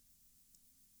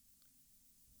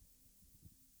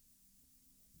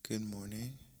Good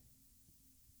morning,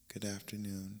 good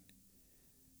afternoon,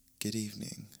 good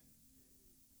evening,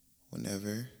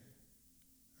 whenever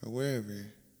or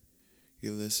wherever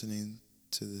you're listening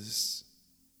to this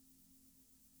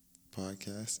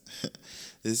podcast.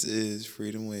 This is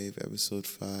Freedom Wave episode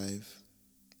 5,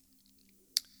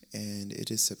 and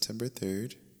it is September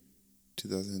 3rd,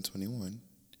 2021.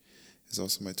 It's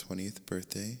also my 20th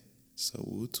birthday, so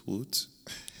woot woot.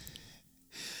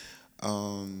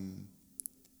 um,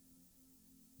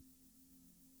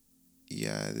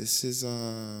 yeah, this is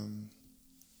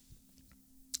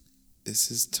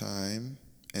time,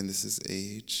 and this is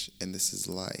age, and this is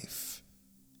life.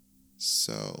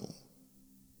 So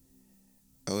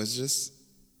I was just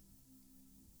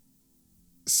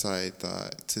side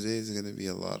thought. Today is going to be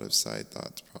a lot of side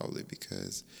thoughts, probably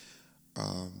because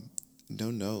no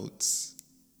notes,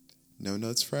 no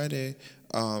notes Friday.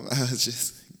 I was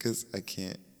just because I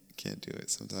can't do it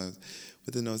sometimes.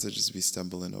 With the notes, I just be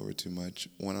stumbling over too much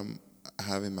when I'm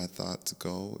having my thoughts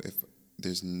go. If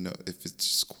it's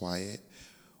just quiet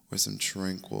or some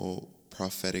tranquil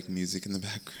prophetic music in the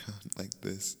background like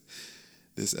this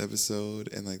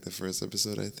episode and like the first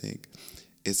episode, I think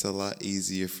it's a lot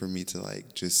easier for me to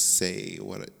like just say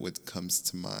what comes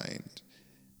to mind,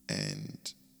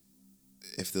 and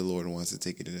if the Lord wants to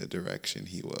take it in a direction,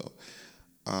 He will.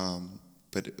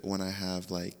 But when I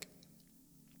have like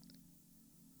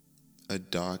a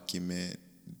document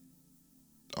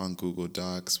on Google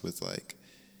Docs with like,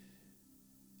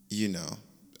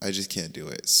 I just can't do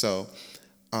it. So,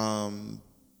 but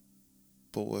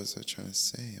what was I trying to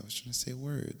say? I was trying to say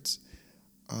words.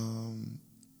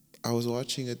 I was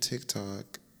watching a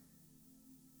TikTok.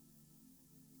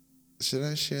 Should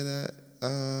I share that?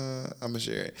 I'm gonna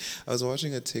share it. I was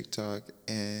watching a TikTok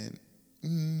and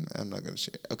I'm not gonna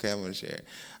share it. Okay, I'm gonna share it.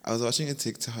 I was watching a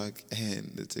TikTok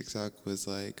and the TikTok was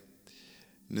like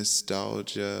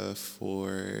nostalgia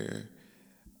for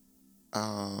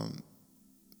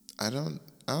I don't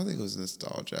I don't think it was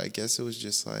nostalgia. I guess it was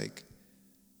just like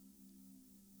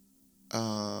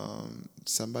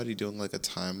somebody doing like a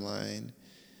timeline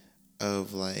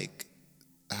of like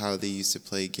how they used to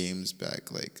play games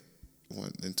back like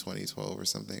in 2012 or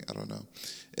something. I don't know.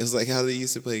 It's like how they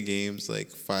used to play games like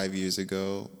 5 years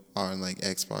ago on like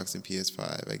Xbox and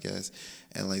PS5, I guess.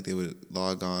 And like they would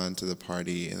log on to the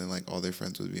party and then like all their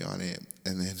friends would be on it.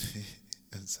 And then,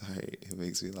 I'm sorry, it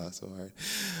makes me laugh so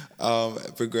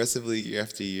hard. Progressively, year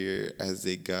after year, as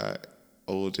they got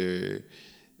older,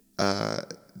 uh,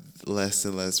 less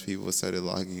and less people started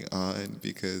logging on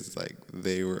because like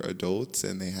they were adults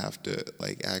and they have to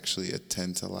like actually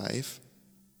attend to life.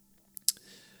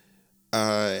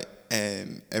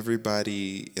 And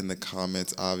everybody in the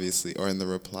comments, obviously, or in the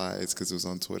replies, because it was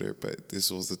on Twitter, but this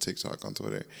was the TikTok on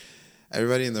Twitter.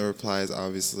 Everybody in the replies,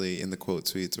 obviously, in the quote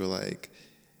tweets, were like,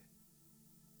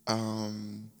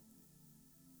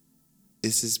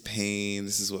 "This is pain.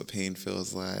 This is what pain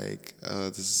feels like. Oh,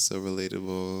 this is so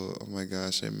relatable. Oh my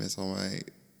gosh, I miss all my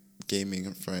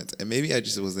gaming friends." And maybe I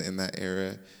just wasn't in that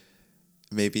era.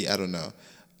 Maybe I don't know.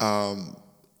 Um,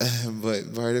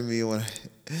 but part of me when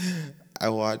I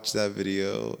watched that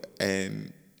video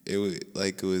and it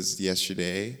was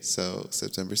yesterday, so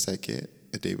September 2nd,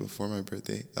 a day before my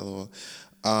birthday, lol.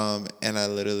 And I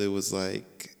literally was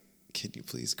like, "Can you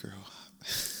please grow up?"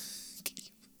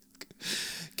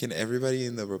 Can everybody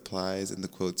in the replies and the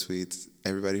quote tweets,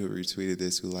 everybody who retweeted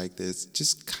this, who liked this,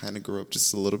 just kind of grow up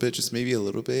just a little bit, just maybe a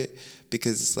little bit?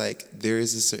 Because it's like there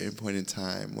is a certain point in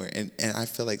time where, and I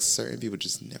feel like certain people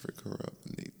just never grow up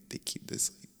and they keep this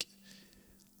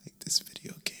like this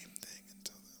video game thing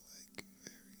until they're like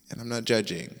and I'm not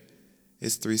judging.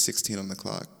 It's 3:16 on the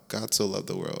clock. God so loved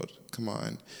the world. Come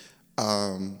on.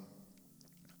 Um,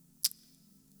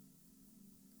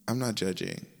 I'm not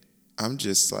judging. I'm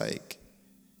just like,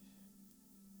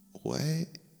 what?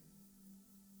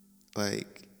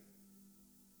 Like,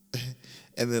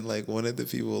 and then like one of the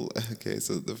people, okay,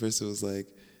 so the person was like,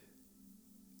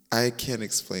 I can't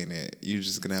explain it. You're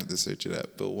just gonna have to search it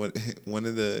up. But one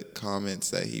of the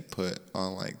comments that he put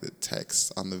on like the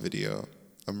text on the video,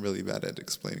 I'm really bad at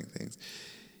explaining things.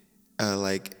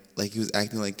 Like he was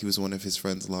acting like he was one of his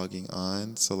friends logging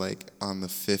on. So like on the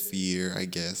 5th year, I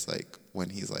guess, like when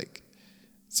he's like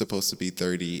supposed to be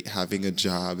 30, having a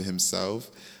job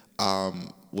himself,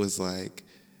 was like,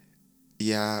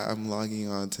 yeah, I'm logging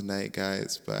on tonight,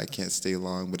 guys, but I can't stay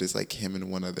long. But it's like him and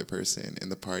one other person in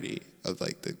the party of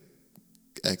like the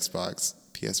Xbox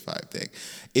PS5 thing.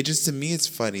 It just, to me, it's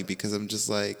funny because I'm just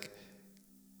like,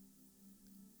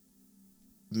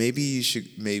 maybe you should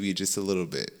maybe just a little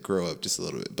bit grow up just a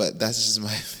little bit. But that's just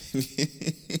my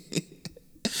opinion.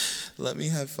 Let me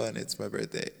have fun. It's my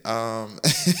birthday.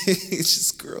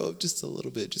 Just grow up just a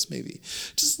little bit, just maybe,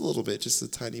 just a little bit, just a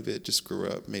tiny bit. Just grow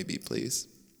up, maybe, please.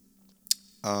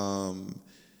 Um,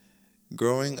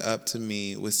 Growing up to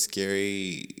me was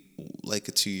scary,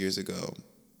 like 2 years ago.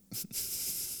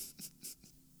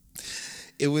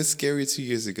 It was scary 2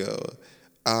 years ago.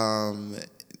 Um,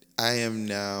 I am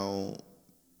now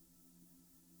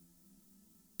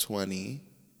 20,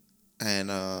 and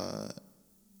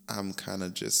I'm kind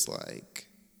of just like,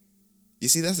 you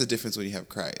see, that's the difference when you have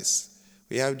Christ.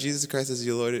 We have Jesus Christ as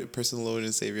your Lord, personal Lord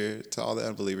and Savior. To all the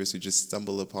unbelievers who just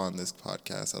stumble upon this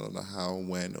podcast, I don't know how,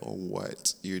 when, or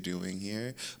what you're doing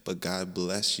here, but God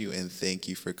bless you and thank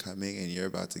you for coming, and you're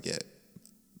about to get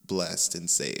blessed and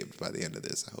saved by the end of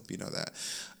this. I hope you know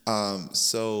that.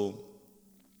 So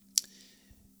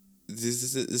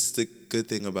this is the good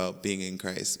thing about being in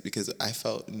Christ, because I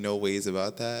felt no ways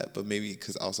about that, but maybe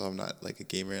because also I'm not like a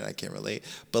gamer and I can't relate.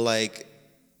 But like,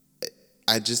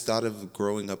 I just thought of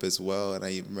growing up as well, and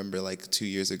I remember like 2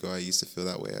 years ago I used to feel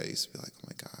that way. I used to be like, oh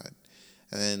my God.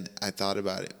 And then I thought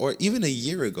about it, or even a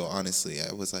year ago, honestly,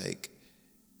 I was like,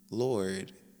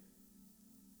 Lord,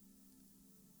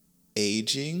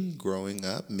 aging, growing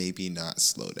up, maybe not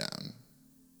slow down,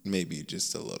 maybe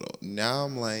just a little. Now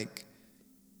I'm like,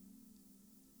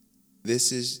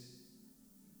 this is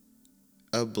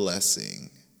a blessing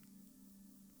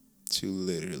to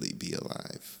literally be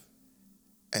alive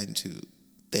and to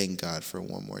thank God for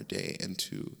one more day and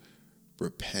to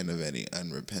repent of any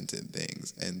unrepentant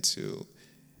things and to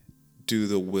do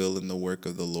the will and the work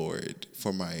of the Lord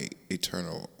for my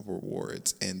eternal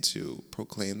rewards and to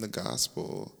proclaim the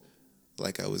gospel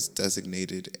like I was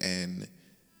designated and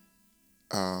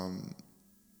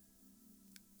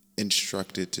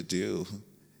instructed to do.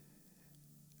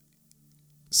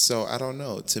 So I don't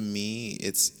know. To me,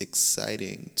 it's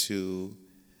exciting to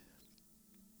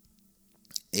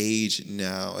age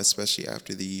now, especially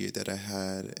after the year that I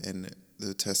had, and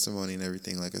the testimony and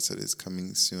everything, like I said, is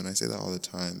coming soon. I say that all the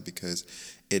time because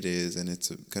it is, and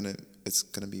it's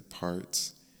gonna be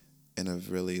parts in a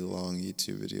really long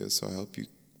YouTube video. So I hope you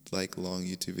like long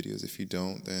YouTube videos. If you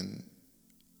don't, then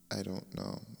I don't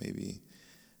know. Maybe,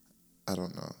 I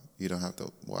don't know. You don't have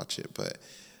to watch it, but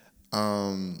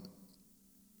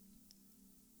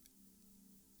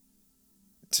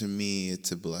to me,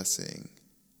 it's a blessing.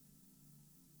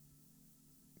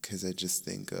 Because I just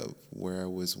think of where I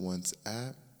was once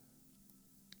at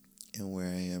and where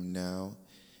I am now,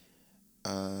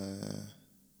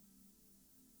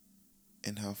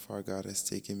 and how far God has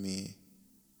taken me.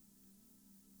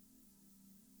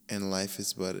 And life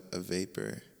is but a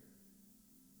vapor.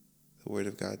 The Word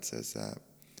of God says that.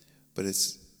 But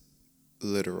it's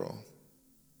literal.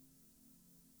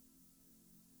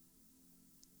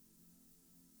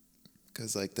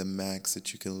 Because like the max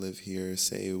that you can live here,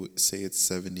 say it's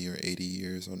 70 or 80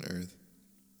 years on earth,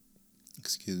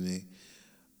 excuse me,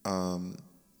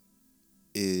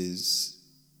 is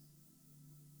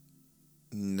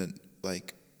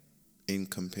like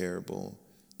incomparable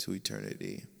to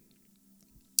eternity.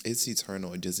 It's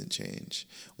eternal. It doesn't change.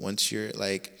 Once you're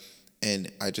like,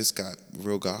 and I just got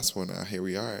real gospel now. Here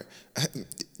we are.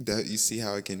 That you see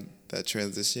how I can that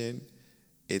transition.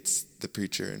 It's the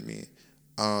preacher in me.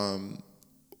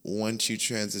 Once you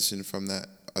transition from that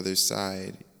other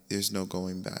side, there's no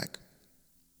going back.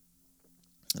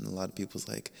 And a lot of people's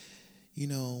like,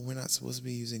 we're not supposed to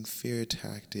be using fear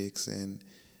tactics and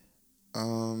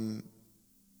okay,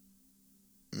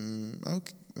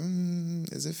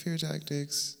 is it fear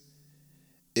tactics?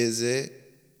 Is it?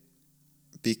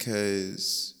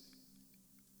 Because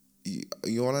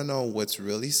you want to know what's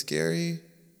really scary?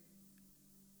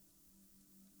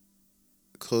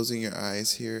 Closing your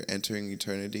eyes here, entering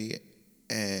eternity,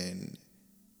 and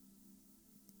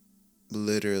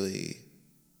literally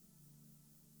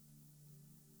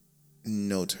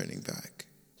no turning back.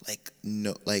 Like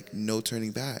no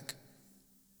turning back.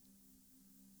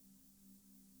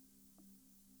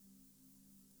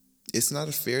 It's not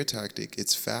a fear tactic,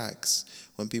 it's facts.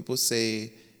 When people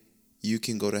say you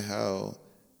can go to hell,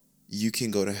 you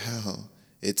can go to hell.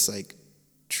 It's like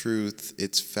truth,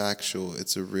 it's factual,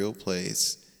 it's a real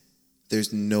place.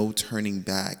 There's no turning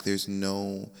back. There's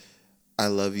no I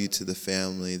love you to the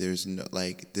family. There's no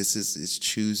this is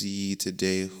choose ye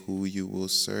today who you will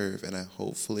serve. And I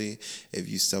hopefully if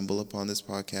you stumble upon this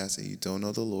podcast and you don't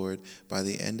know the Lord, by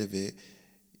the end of it,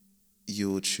 you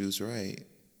will choose right.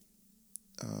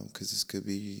 Because this could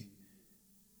be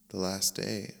the last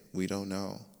day. We don't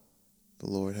know. The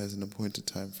Lord has an appointed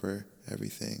time for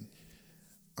everything.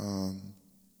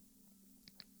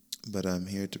 But I'm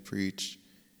here to preach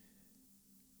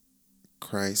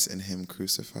Christ and Him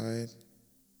crucified.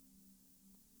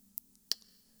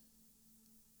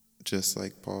 Just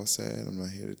like Paul said, I'm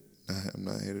not here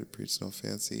to preach no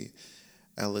fancy,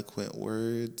 eloquent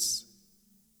words,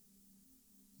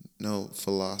 no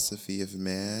philosophy of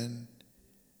man,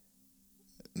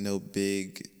 no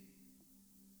big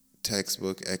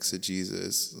textbook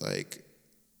exegesis. Like,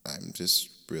 I'm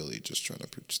just really just trying to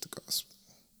preach the gospel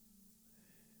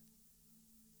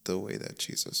the way that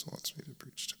Jesus wants me to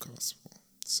preach the gospel.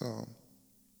 So,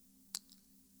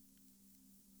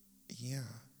 yeah.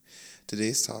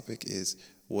 Today's topic is,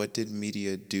 what did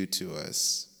media do to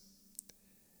us?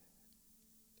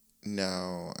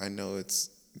 Now, I know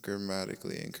it's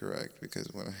grammatically incorrect because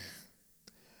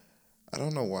I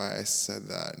don't know why I said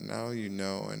that. Now you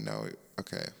know, and now,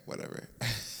 okay, whatever.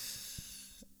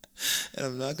 And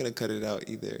I'm not going to cut it out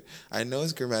either. I know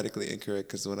it's grammatically incorrect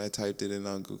because when I typed it in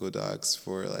on Google Docs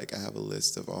for, like, I have a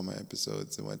list of all my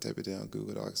episodes, and when I typed it in on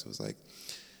Google Docs, it was like,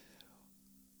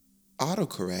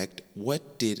 autocorrect,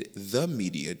 what did the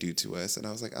media do to us? And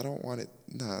I was like, I don't want it.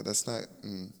 Nah, that's not.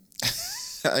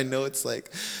 I know it's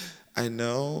like, I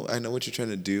know what you're trying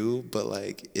to do, but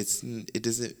like, it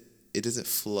doesn't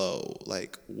flow.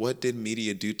 Like, what did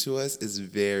media do to us is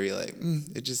very like,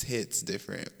 it just hits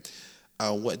different.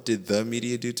 What did the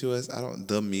media do to us?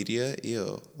 The media,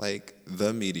 ew, like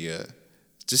the media.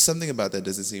 Just something about that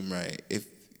doesn't seem right. If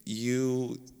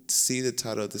you see the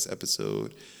title of this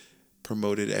episode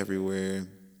promoted everywhere,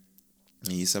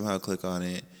 and you somehow click on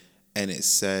it, and it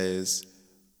says,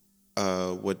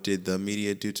 what did the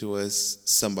media do to us?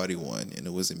 Somebody won, and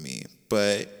it wasn't me.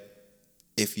 But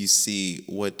if you see,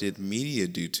 what did media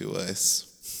do to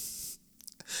us?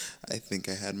 I think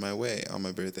I had my way on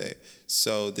my birthday.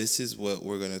 So this is what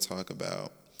we're going to talk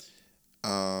about.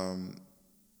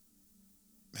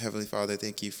 Heavenly Father,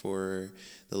 thank you for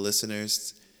the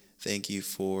listeners. Thank you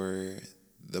for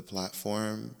the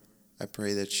platform. I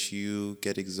pray that you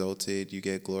get exalted, you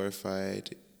get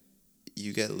glorified,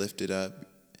 you get lifted up,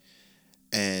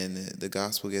 and the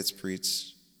gospel gets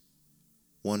preached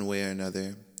one way or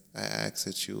another. I ask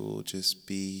that you will just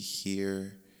be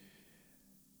here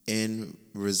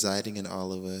residing in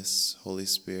all of us, Holy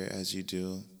Spirit, as you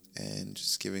do, and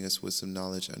just giving us wisdom,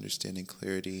 knowledge, understanding,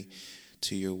 clarity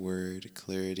to your word,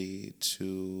 clarity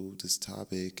to this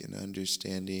topic, and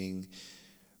understanding,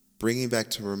 bringing back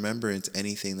to remembrance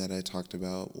anything that I talked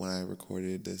about when I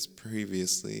recorded this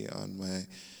previously on my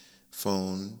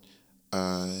phone,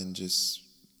 and just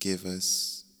give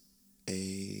us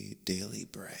a daily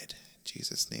bread. In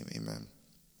Jesus' name, amen.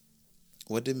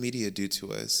 What did media do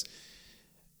to us?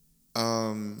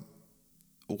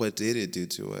 What did it do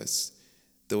to us?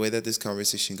 The way that this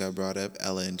conversation got brought up,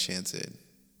 Ella Enchanted.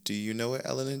 Do you know what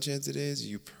Ella Enchanted is?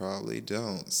 You probably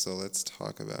don't. So let's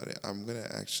talk about it. I'm going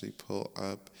to actually pull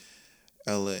up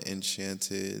Ella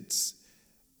Enchanted's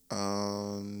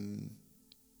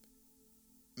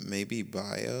maybe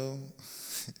bio.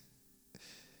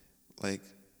 like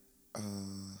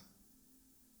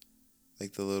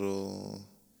the little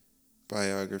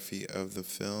biography of the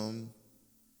film.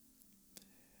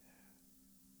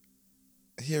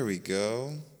 Here we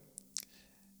go.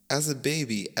 As a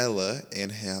baby, Ella,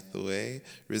 Anne Hathaway,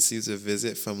 receives a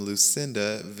visit from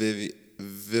Lucinda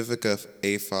Vivica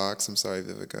A. Fox. I'm sorry,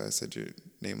 Vivica, I said your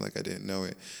name like I didn't know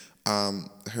it.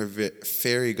 Her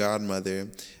fairy godmother,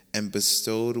 and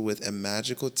bestowed with a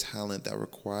magical talent that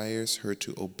requires her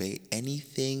to obey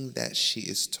anything that she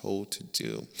is told to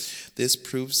do. This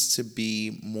proves to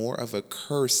be more of a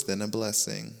curse than a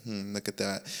blessing. Look at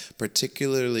that.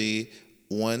 Particularly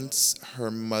once her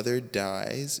mother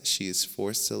dies, she is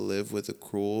forced to live with a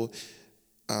cruel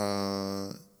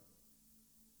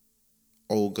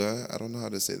Olga. I don't know how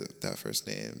to say that first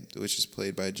name, which is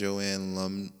played by Joanne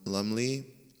Lumley.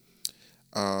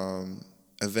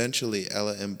 Eventually,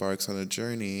 Ella embarks on a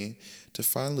journey to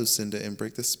find Lucinda and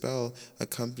break the spell,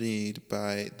 accompanied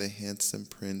by the handsome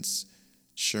Prince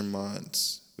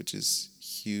Charmant, which is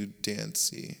Hugh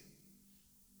Dancy.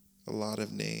 A lot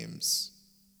of names.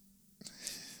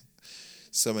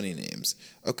 So many names.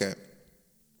 Okay.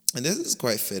 And this is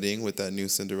quite fitting with that new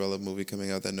Cinderella movie coming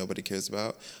out that nobody cares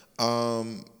about.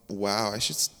 Wow,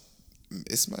 it's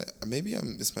my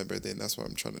birthday, and that's why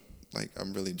I'm trying to,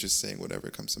 I'm really just saying whatever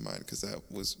comes to mind, because that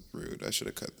was rude. I should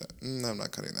have cut that. I'm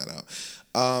not cutting that out.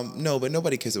 No, but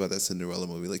nobody cares about that Cinderella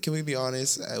movie. Like, can we be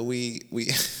honest? We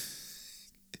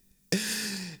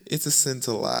it's a sin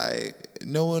to lie.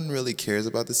 No one really cares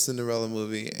about the Cinderella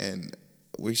movie, and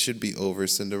we should be over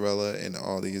Cinderella and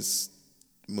all these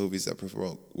movies that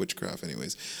promote witchcraft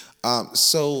anyways.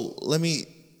 So let me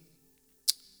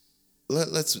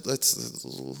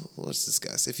let's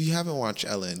discuss. If you haven't watched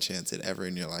Ella Enchanted ever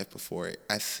in your life before,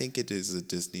 I think it is a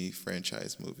Disney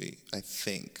franchise movie. I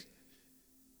think,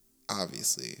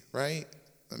 obviously, right?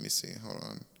 Let me see. Hold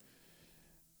on.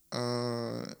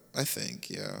 I think,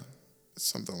 yeah,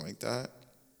 something like that.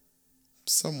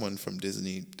 Someone from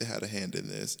Disney had a hand in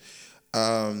this.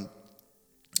 Um,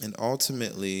 and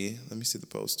ultimately, let me see the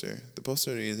poster. The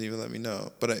poster didn't even let me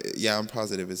know. But yeah, I'm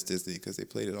positive it's Disney because they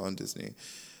played it on Disney.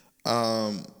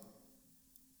 Um,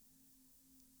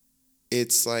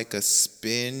 it's like a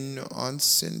spin on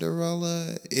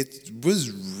Cinderella. It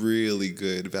was really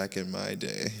good back in my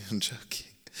day. I'm joking.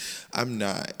 I'm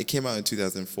not. It came out in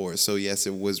 2004, so yes,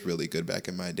 it was really good back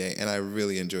in my day, and I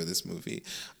really enjoy this movie.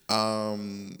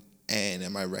 Um, and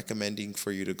am I recommending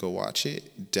for you to go watch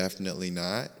it? Definitely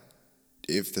not.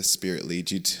 If the spirit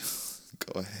leads you to,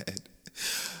 go ahead.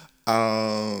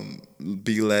 Um,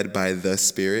 be led by the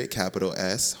Spirit, capital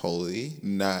S, holy,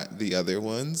 not the other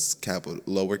ones, capital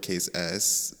lowercase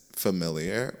s,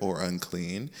 familiar or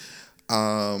unclean.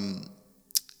 Um,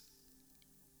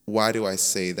 why do I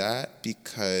say that?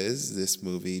 Because this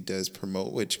movie does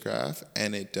promote witchcraft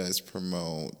and it does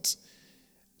promote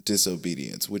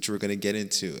disobedience, which we're going to get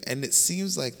into. And it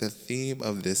seems like the theme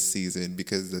of this season,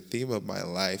 because the theme of my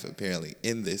life apparently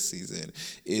in this season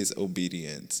is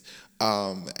obedience.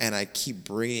 And I keep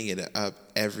bringing it up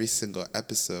every single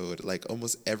episode. Like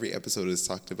almost every episode is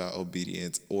talked about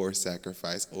obedience or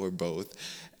sacrifice or both.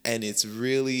 And it's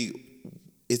really,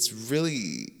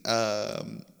 I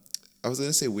was going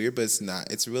to say weird, but it's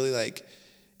not. It's really like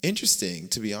interesting,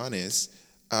 to be honest,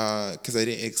 because I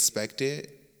didn't expect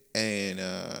it. And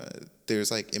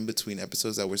there's like in between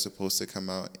episodes that were supposed to come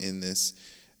out in this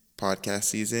podcast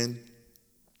season,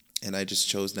 and I just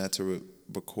chose not to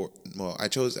record. Well,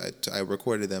 I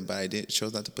recorded them, but I didn't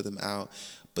chose not to put them out.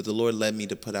 But the Lord led me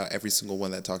to put out every single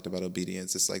one that talked about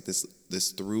obedience. It's like this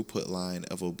throughput line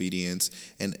of obedience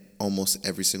in almost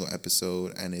every single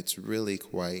episode, and it's really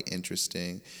quite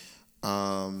interesting.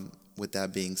 With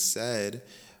that being said,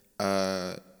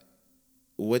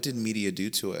 what did media do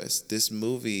to us? This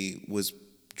movie was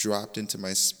dropped into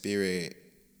my spirit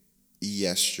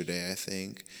yesterday, I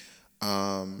think.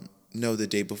 No, the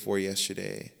day before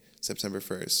yesterday, September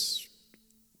 1st.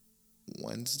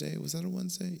 Wednesday? Was that a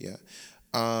Wednesday? Yeah.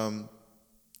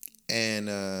 And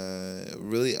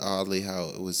really oddly how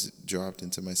it was dropped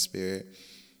into my spirit.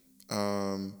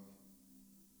 The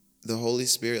Holy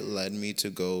Spirit led me to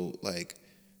go, like,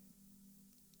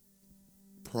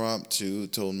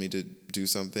 told me to do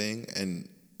something, and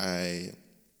I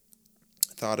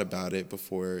thought about it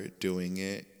before doing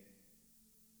it,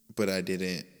 but I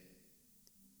didn't.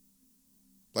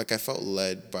 Like, I felt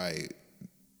led by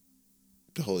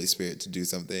the Holy Spirit to do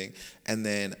something, and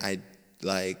then I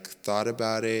like thought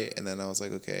about it, and then I was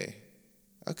like, okay,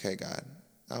 God,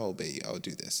 I'll obey you. I'll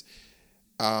do this.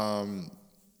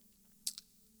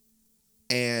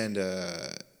 And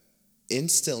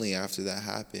instantly after that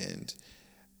happened,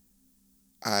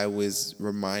 I was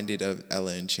reminded of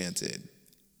Ella Enchanted.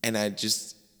 And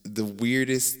the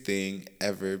weirdest thing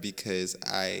ever, because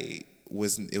it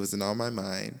wasn't on my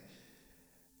mind.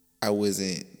 I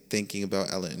wasn't thinking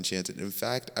about Ella Enchanted. In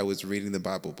fact, I was reading the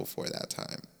Bible before that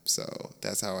time. So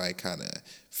that's how I kind of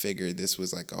figured this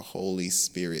was like a Holy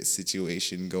Spirit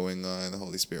situation going on. The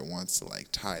Holy Spirit wants to like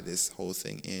tie this whole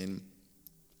thing in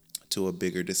to a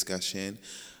bigger discussion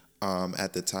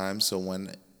at the time. So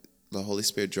when the Holy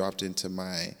Spirit dropped into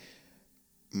my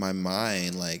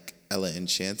mind, like Ella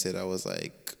Enchanted, I was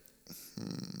like,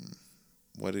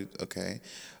 okay.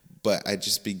 But I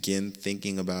just began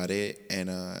thinking about it and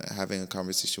having a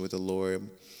conversation with the Lord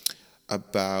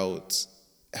about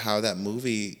how that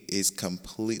movie is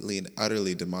completely and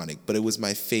utterly demonic. But it was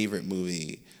my favorite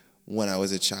movie when I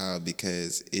was a child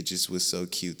because it just was so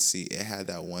cutesy. It had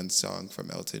that one song from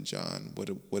Elton John.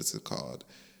 What is it called?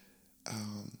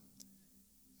 I'm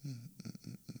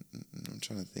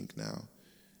trying to think now.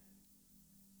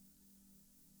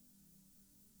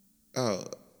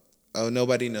 Oh,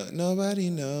 nobody knows. Nobody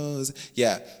knows.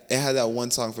 Yeah, it had that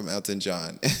one song from Elton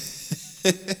John.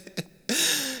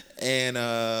 And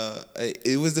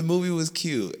the movie was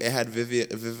cute. It had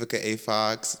Vivica A.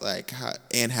 Fox, like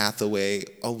Anne Hathaway.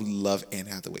 Oh, love Anne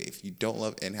Hathaway. If you don't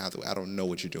love Anne Hathaway, I don't know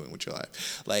what you're doing with your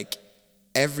life. Like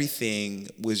everything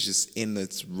was just in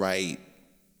its right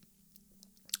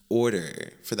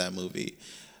order for that movie.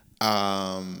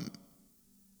 And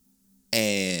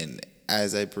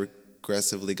as I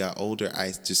progressively got older,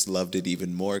 I just loved it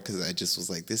even more because I just was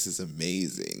like, this is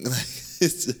amazing.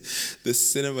 The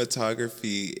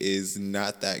cinematography is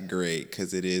not that great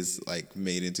because it is like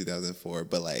made in 2004,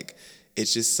 but like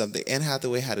it's just something. Anne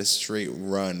Hathaway had a straight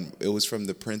run. It was from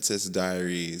The Princess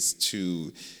Diaries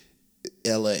to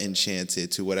Ella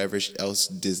Enchanted to whatever else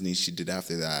Disney she did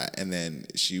after that, and then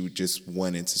she just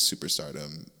went into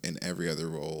superstardom in every other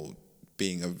role,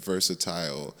 being a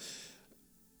versatile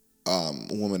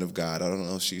woman of God. I don't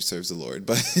know if she serves the Lord,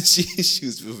 but she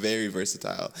was very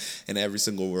versatile in every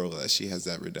single role that she has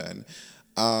ever done.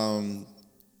 And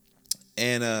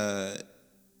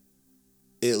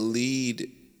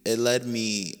it led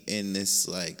me in this,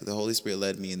 like, the Holy Spirit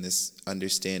led me in this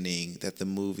understanding that the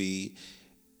movie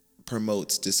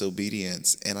promotes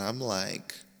disobedience. And I'm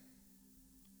like,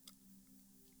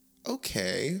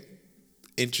 okay,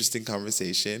 interesting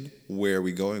conversation. Where are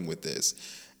we going with this?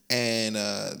 And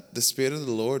the Spirit of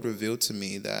the Lord revealed to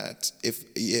me that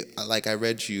like I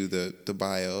read you the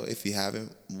bio, if you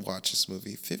haven't watched this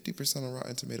movie, 50% on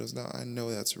Rotten Tomatoes. Now, I know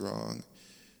that's wrong.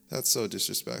 That's so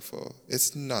disrespectful.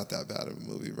 It's not that bad of a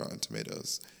movie, Rotten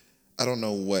Tomatoes. I don't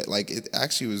know what, like, it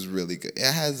actually was really good.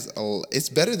 It's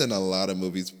better than a lot of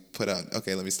movies put out.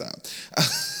 Okay, let me stop.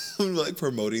 I'm like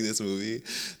promoting this movie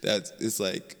that is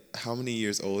like, how many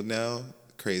years old now?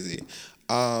 Crazy.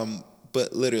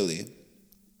 But literally,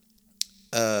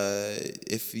 I'm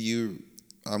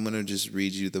going to just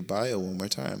read you the bio one more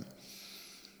time.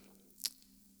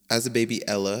 As a baby,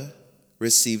 Ella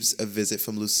receives a visit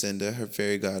from Lucinda, her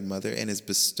fairy godmother, and is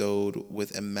bestowed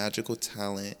with a magical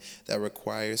talent that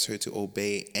requires her to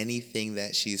obey anything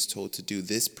that she is told to do.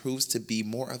 This proves to be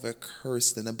more of a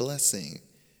curse than a blessing.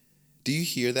 Do you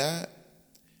hear that?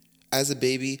 As a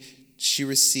baby, she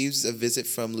receives a visit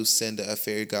from Lucinda, a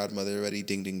fairy godmother. Already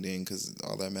ding, ding, ding, because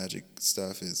all that magic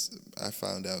stuff I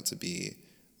found out to be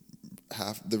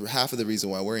half of the reason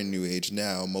why we're in New Age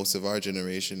now. Most of our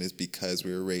generation is because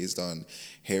we were raised on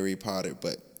Harry Potter,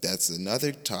 but that's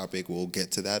another topic. We'll get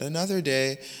to that another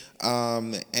day.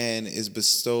 And is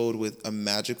bestowed with a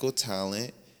magical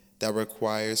talent that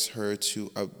requires her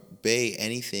to obey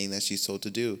anything that she's told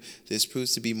to do. This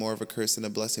proves to be more of a curse than a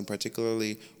blessing,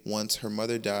 particularly once her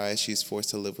mother dies. She's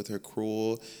forced to live with her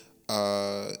cruel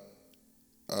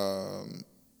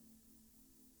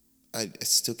I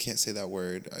still can't say that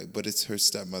word, but it's her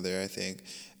stepmother, I think.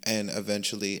 And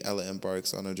eventually, Ella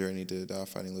embarks on a journey to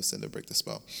finding Lucinda, break the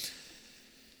spell.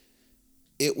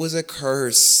 It was a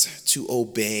curse to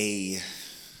obey.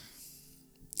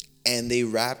 And they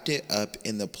wrapped it up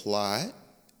in the plot,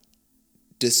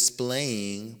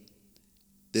 displaying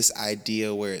this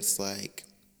idea where it's like,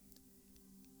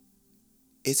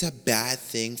 it's a bad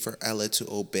thing for Ella to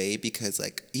obey because,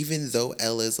 like, even though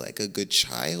Ella's like a good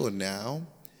child now,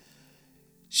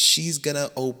 she's gonna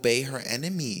obey her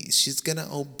enemies. She's gonna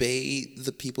obey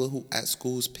the people who at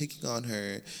school is picking on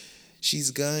her.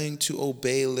 She's going to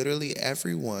obey literally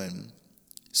everyone.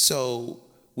 So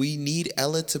we need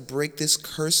Ella to break this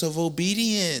curse of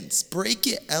obedience. Break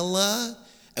it, Ella.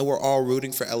 And we're all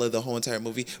rooting for Ella the whole entire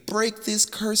movie. Break this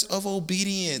curse of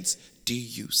obedience. Do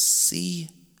you see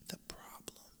the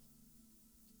problem?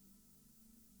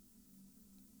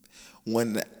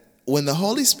 When the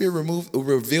Holy Spirit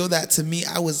revealed that to me,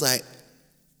 I was like,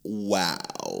 wow,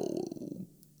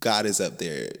 God is up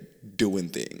there doing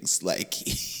things. Like,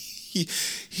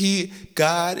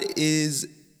 God is,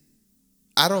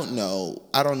 I don't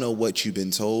know what you've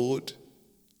been told.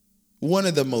 One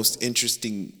of the most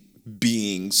interesting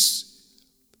beings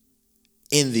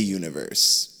in the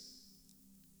universe.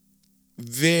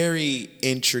 Very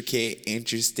intricate,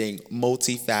 interesting,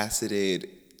 multifaceted.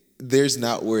 There's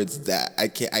not words that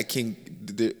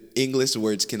the English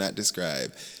words cannot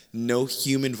describe. No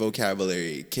human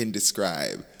vocabulary can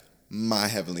describe my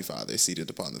Heavenly Father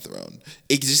seated upon the throne.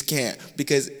 It just can't,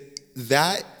 because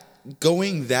that,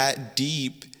 going that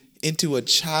deep into a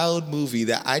child movie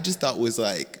that I just thought was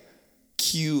like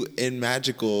cute and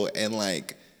magical, and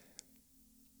like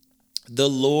the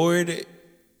Lord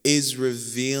is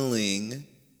revealing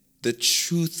the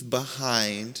truth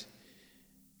behind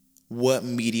what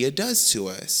media does to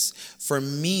us. For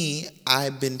me,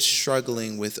 I've been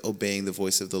struggling with obeying the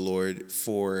voice of the Lord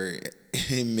for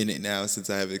a minute now, since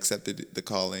I have accepted the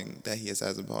calling that He has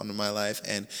upon my life,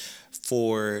 and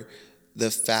for the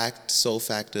sole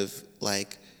fact of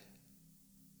like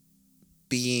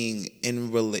being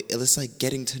it's like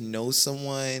getting to know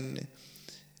someone,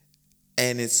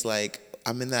 and it's like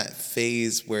I'm in that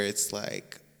phase where it's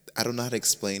like I don't know how to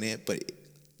explain it, but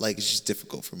like it's just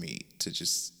difficult for me to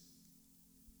just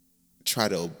try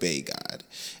to obey God.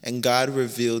 And God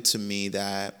revealed to me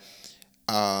that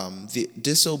the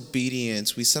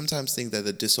disobedience, we sometimes think that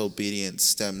the disobedience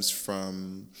stems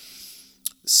from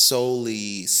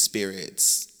solely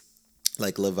spirits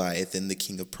like Leviathan, the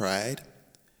king of pride,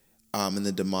 in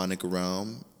the demonic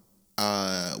realm.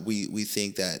 We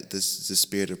think that this is the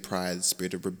spirit of pride, the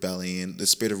spirit of rebellion, the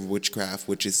spirit of witchcraft,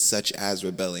 which is such as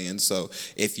rebellion. So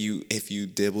if you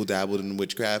dibble dabbled in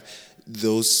witchcraft,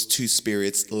 those two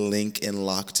spirits link and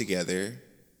lock together.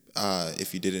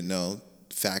 If you didn't know,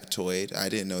 factoid. I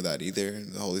didn't know that either.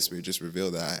 The Holy Spirit just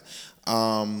revealed that.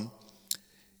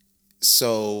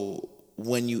 So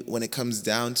when it comes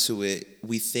down to it,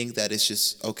 we think that it's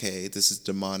just okay. This is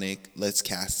demonic. Let's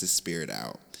cast this spirit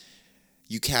out.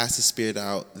 You cast the spirit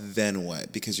out, then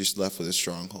what? Because you're left with a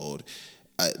stronghold.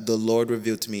 The Lord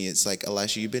revealed to me, it's like,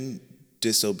 Elisha, you've been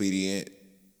disobedient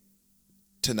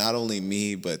to not only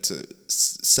me, but to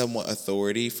somewhat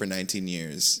authority for 19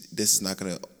 years. This is not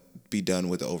going to be done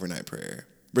with the overnight prayer.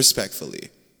 Respectfully.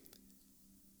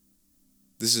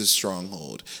 This is a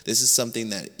stronghold. This is something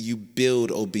that you build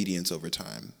obedience over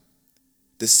time.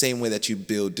 The same way that you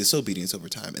build disobedience over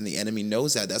time. And the enemy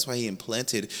knows that. That's why he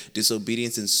implanted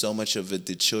disobedience in so much of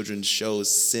the children's shows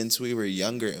since we were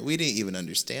younger. And we didn't even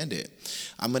understand it.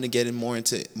 I'm going to get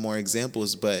into more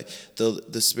examples, but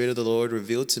the Spirit of the Lord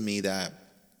revealed to me that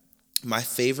my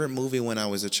favorite movie when I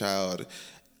was a child,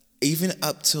 even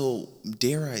up till,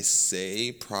 dare I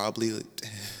say, probably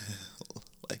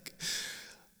like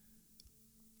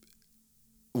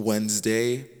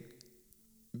Wednesday,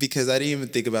 because I didn't even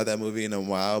think about that movie in a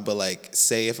while, but like,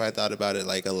 say if I thought about it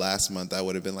like a last month, I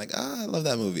would have been like, I love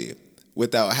that movie,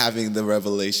 without having the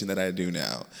revelation that I do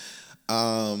now.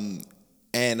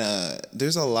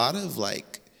 There's a lot of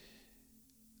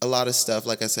stuff.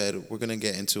 Like I said, we're gonna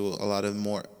get into a lot of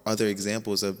more other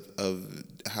examples of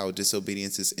how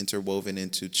disobedience is interwoven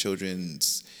into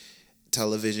children's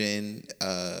television,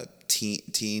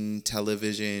 teen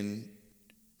television,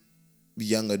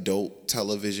 young adult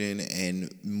television, and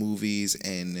movies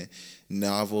and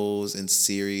novels and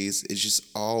series. It's just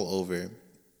all over.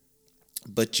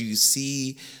 But you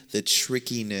see the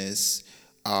trickiness,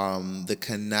 the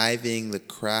conniving, the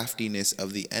craftiness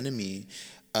of the enemy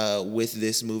with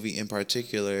this movie in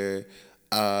particular.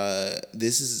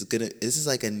 This is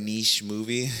like a niche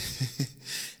movie.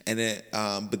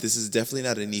 But this is definitely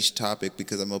not a niche topic,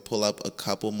 because I'm gonna pull up a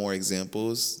couple more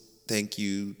examples. Thank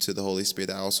you to the Holy Spirit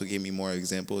that also gave me more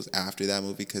examples after that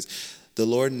movie, because the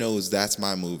Lord knows that's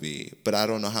my movie. But I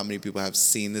don't know how many people have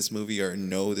seen this movie or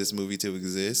know this movie to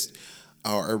exist,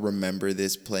 or remember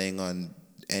this playing on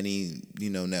any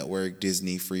network,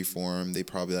 Disney, Freeform. They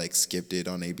probably like skipped it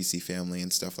on ABC Family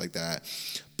and stuff like that.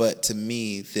 But to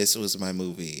me, this was my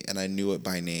movie, and I knew it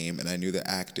by name, and I knew the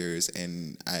actors,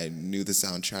 and I knew the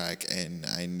soundtrack, and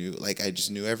I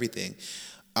just knew everything.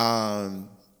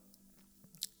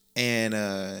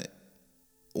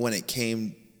 When it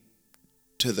came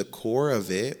to the core of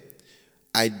it,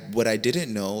 what I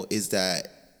didn't know is that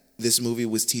this movie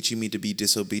was teaching me to be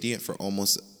disobedient for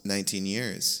almost 19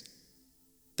 years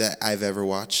that I've ever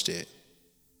watched it.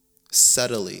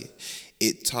 Subtly,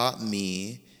 it taught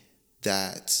me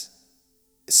that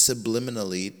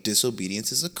subliminally,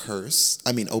 disobedience is a curse.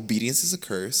 Obedience is a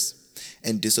curse,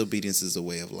 and disobedience is a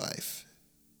way of life.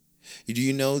 Do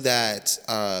you know that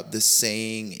the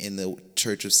saying in the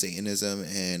Church of Satanism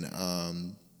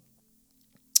and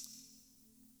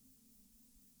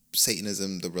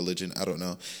Satanism, the religion, I don't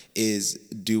know, is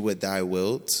do what thou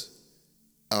wilt?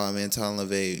 Anton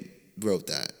LaVey wrote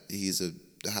that. He's a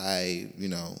high,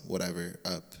 whatever,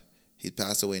 up. He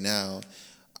passed away now,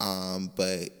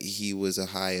 but he was a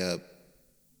high up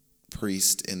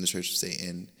priest in the Church of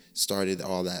Satan. Started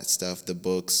all that stuff, the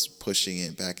books, pushing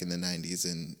it back in the 90s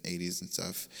and 80s and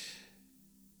stuff.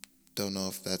 Don't know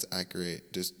if that's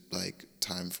accurate, just like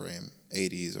time frame,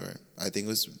 80s, or I think it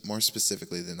was more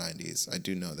specifically the 90s. I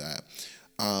do know that.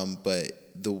 But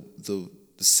the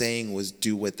saying was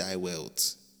do what thou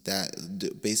wilt.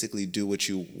 That basically do what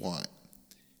you want.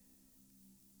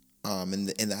 And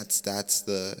that's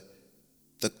the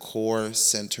core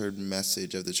centered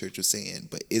message of the Church of Satan.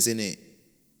 But isn't it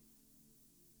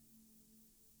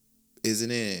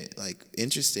like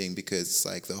interesting, because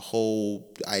like the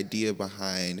whole idea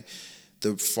behind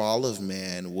the fall of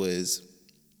man was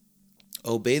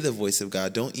obey the voice of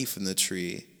God, don't eat from the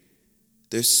tree.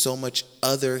 There's so much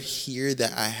other here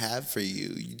that I have for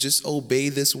you. You just obey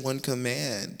this one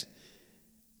command.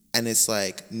 And it's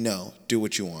like, no, do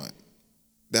what you want.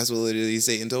 That's what literally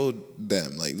Satan told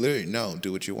them. Like, literally, no,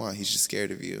 do what you want. He's just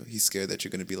scared of you. He's scared that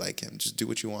you're going to be like him. Just do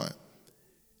what you want.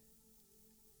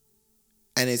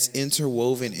 And it's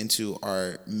interwoven into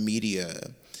our media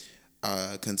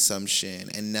consumption.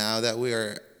 And now that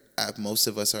most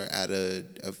of us are at a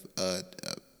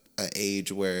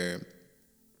age where,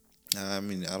 I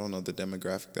don't know the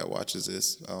demographic that watches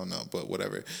this. I don't know, but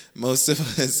whatever. Most of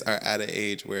us are at an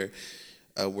age where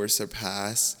we're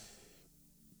surpassed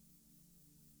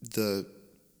the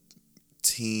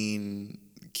teen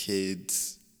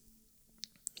kids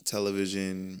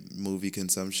television movie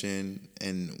consumption,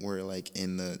 and we're like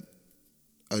in the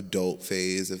adult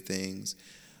phase of things.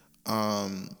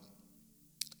 Um,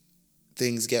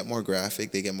 Things get more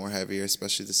graphic, they get more heavier,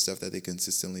 especially the stuff that they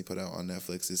consistently put out on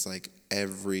Netflix. It's like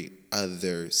every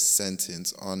other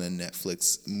sentence on a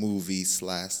Netflix movie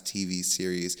slash TV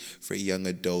series for young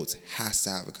adults has to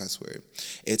have a cuss word.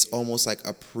 It's almost like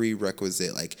a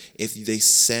prerequisite. Like if they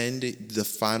send the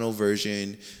final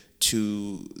version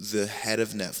to the head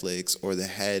of Netflix or the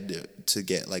head to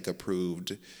get like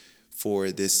approved for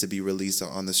this to be released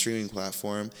on the streaming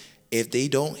platform, if they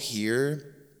don't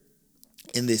hear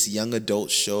in this young adult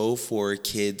show for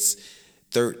kids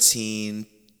 13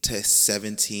 to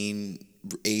 17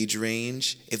 age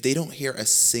range, if they don't hear a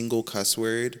single cuss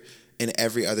word in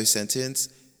every other sentence,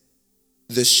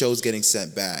 the show's getting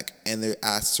sent back and they're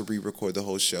asked to re-record the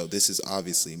whole show. This is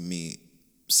obviously me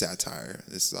satire.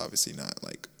 This is obviously not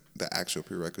like the actual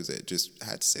prerequisite. Just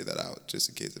had to say that out just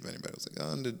in case if anybody was like,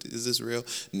 oh, is this real?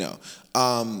 No.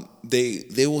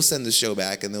 They will send the show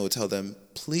back and they will tell them,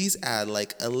 please add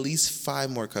like at least 5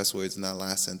 more cuss words in that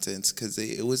last sentence because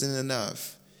it wasn't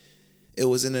enough. It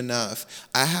wasn't enough.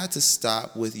 I had to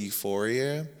stop with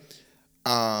Euphoria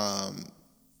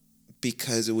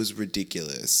because it was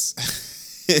ridiculous.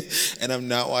 And I'm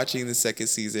not watching the second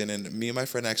season. And me and my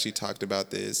friend actually talked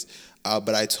about this.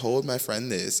 But I told my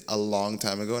friend this a long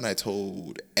time ago, and I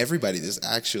told everybody this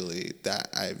actually that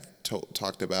I've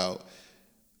talked about.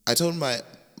 I told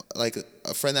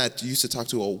a friend that I used to talk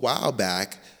to a while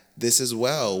back this as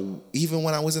well. Even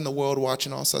when I was in the world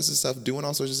watching all sorts of stuff, doing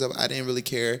all sorts of stuff, I didn't really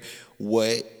care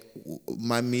what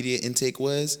my media intake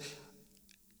was.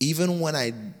 Even when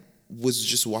I was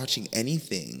just watching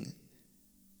anything,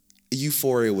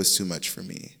 Euphoria was too much for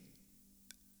me.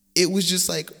 It was just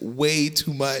like way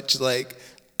too much. Like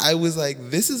I was like,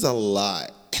 this is a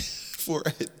lot for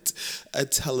a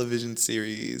television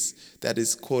series that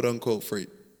is quote unquote for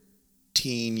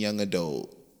teen young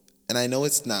adult. And I know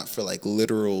it's not for like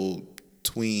literal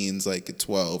tweens like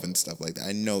 12 and stuff like that.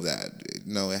 I know that.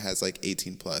 No, it has like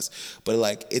 18 plus. But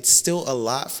like it's still a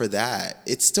lot for that.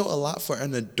 It's still a lot for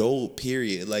an adult,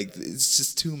 period. Like it's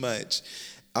just too much.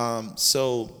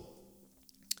 So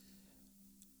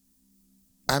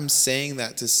I'm saying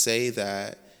that to say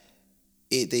that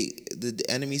the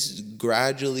enemy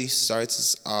gradually starts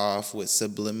us off with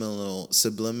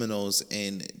subliminals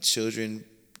in children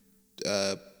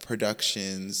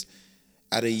productions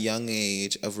at a young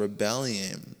age of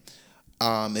rebellion.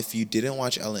 If you didn't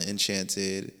watch Ella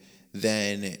Enchanted,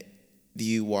 then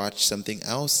you watched something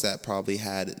else that probably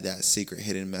had that secret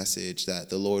hidden message that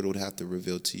the Lord would have to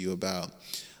reveal to you about.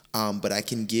 But I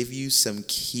can give you some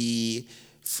key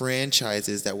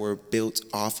franchises that were built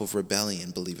off of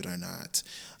rebellion, believe it or not.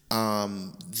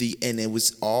 And it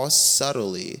was all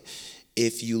subtly.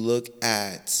 If you look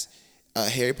at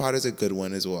Harry Potter's a good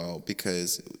one as well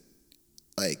because,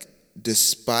 like,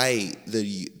 despite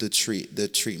the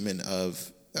treatment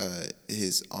of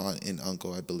his aunt and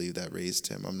uncle, I believe, that raised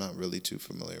him. I'm not really too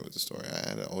familiar with the story. I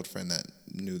had an old friend that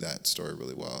knew that story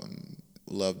really well and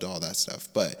loved all that stuff.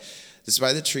 But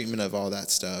despite the treatment of all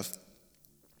that stuff,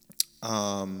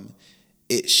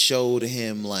 it showed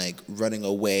him like running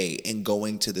away and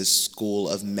going to this school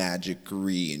of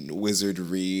magicry and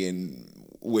wizardry and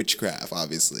witchcraft,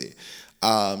 obviously.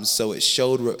 So it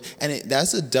showed,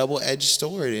 that's a double-edged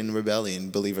sword in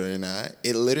Rebellion, believe it or not.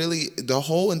 It literally, the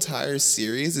whole entire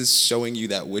series is showing you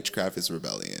that witchcraft is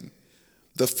rebellion.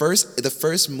 The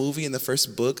first movie and the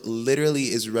first book literally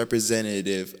is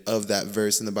representative of that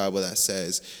verse in the Bible that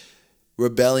says,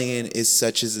 rebellion is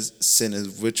such as a sin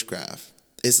as witchcraft.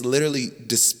 It's literally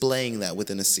displaying that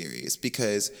within a series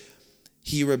because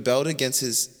he rebelled against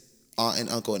his aunt and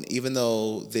uncle, and even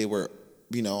though they were,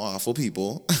 awful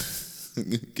people,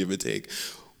 give or take,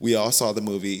 we all saw the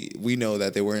movie. We know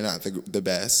that they were not the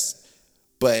best,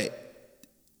 but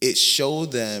it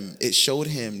showed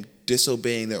him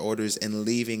disobeying their orders and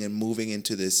leaving and moving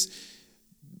into this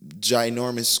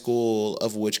ginormous school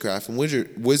of witchcraft and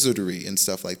wizardry and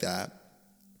stuff like that.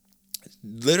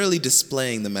 Literally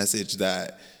displaying the message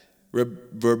that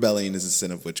rebellion is a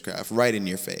sin of witchcraft right in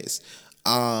your face.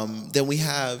 Then we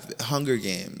have Hunger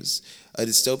Games, a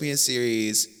dystopian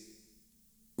series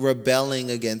rebelling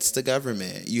against the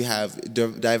government. You have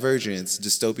Divergence,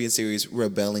 dystopian series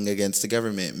rebelling against the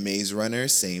government. Maze Runner,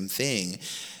 same thing.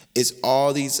 It's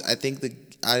all these, I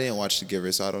didn't watch The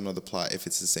Giver, so I don't know the plot, if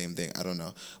it's the same thing. I don't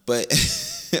know. But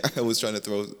I was trying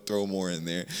to throw more in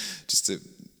there just to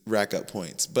rack up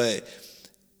points. But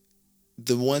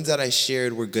the ones that I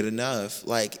shared were good enough.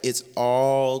 Like, it's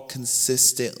all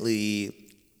consistently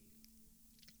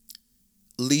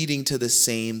leading to the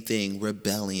same thing,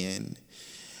 rebellion.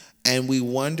 And we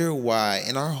wonder why.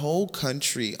 And our whole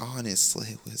country,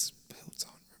 honestly, was built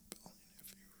on rebellion,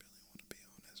 if you really want to be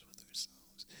honest with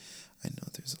yourselves. I know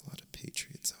there's a lot of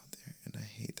patriots out there, and I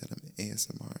hate that I'm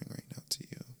ASMRing right now to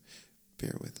you.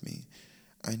 Bear with me.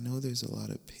 I know there's a lot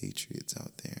of patriots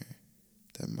out there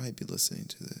that might be listening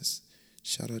to this.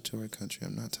 Shout out to our country.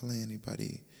 I'm not telling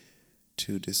anybody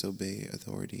to disobey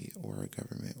authority or our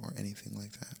government or anything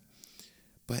like that.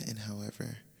 But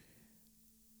however,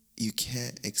 you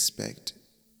can't expect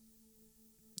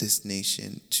this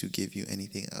nation to give you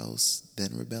anything else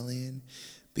than rebellion,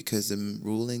 because the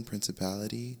ruling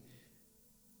principality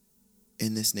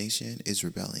in this nation is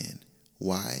rebellion.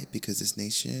 Why? Because this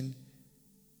nation,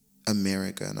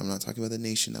 America, and I'm not talking about the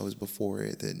nation that was before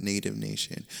it, the native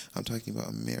nation. I'm talking about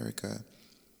America.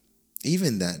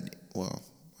 Even that, well,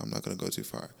 I'm not going to go too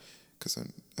far because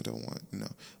I don't want,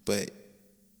 but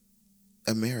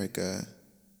America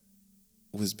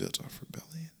was built off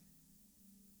rebellion.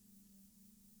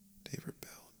 They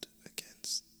rebelled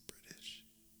against British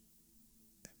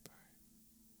Empire.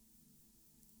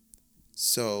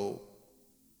 So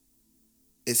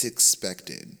it's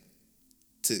expected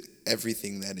to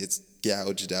everything that is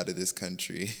gouged out of this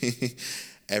country,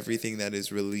 everything that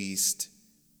is released.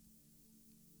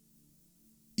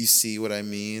 You see what I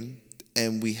mean?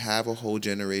 And we have a whole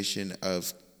generation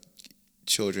of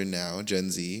children now, Gen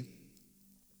Z,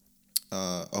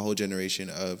 a whole generation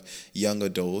of young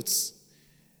adults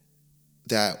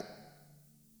that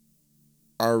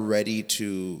are ready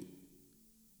to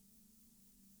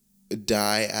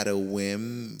die at a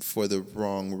whim for the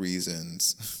wrong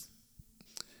reasons.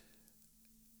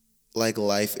 Like,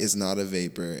 life is not a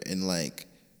vapor, and like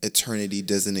eternity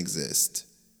doesn't exist.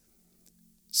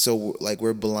 So like,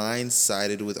 we're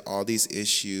blindsided with all these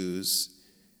issues,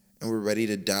 and we're ready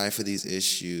to die for these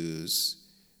issues,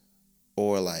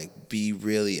 or like be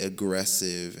really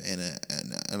aggressive and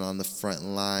on the front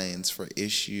lines for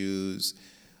issues,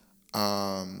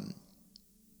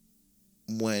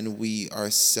 when we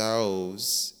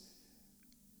ourselves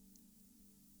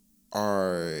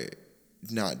are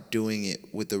not doing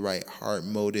it with the right heart,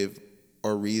 motive,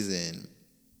 or reason.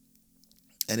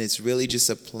 And it's really just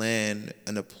a plan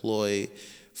and a ploy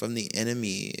from the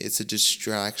enemy. It's a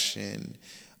distraction.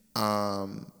 I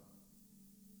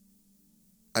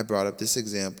brought up this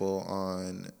example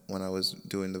when I was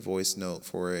doing the voice note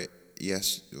for it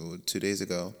 2 days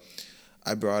ago.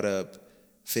 I brought up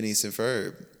Phineas and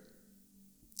Ferb.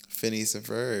 Phineas and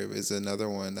Ferb is another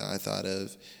one that I thought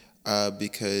of,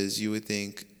 because you would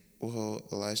think, well,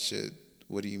 Elisha,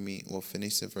 what do you mean? Well,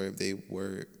 Phineas and Ferb,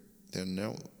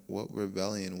 what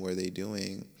rebellion were they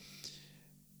doing?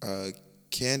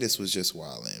 Candace was just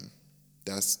wilding.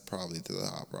 That's probably the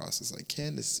thought process. Like,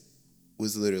 Candace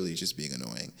was literally just being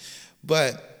annoying.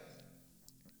 But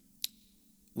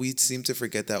we seem to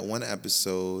forget that one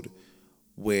episode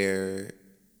where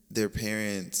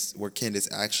where Candace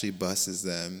actually buses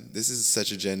them. This is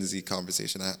such a Gen Z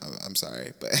conversation. I'm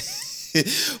sorry, but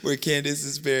where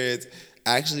Candace's parents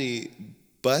actually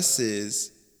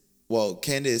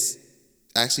Candace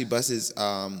actually buses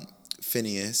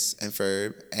Phineas and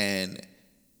Ferb, and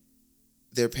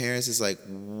their parents is like,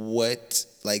 what?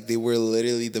 Like, they were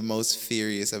literally the most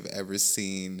furious I've ever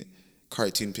seen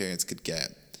cartoon parents could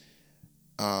get.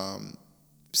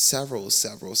 Several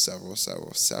series,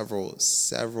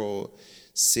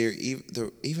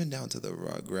 even down to the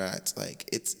Rugrats. Like,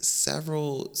 it's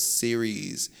several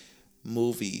series,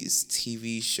 movies,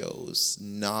 TV shows,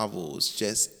 novels,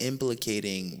 just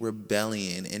implicating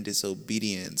rebellion and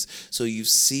disobedience. So you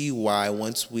see why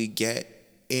once we get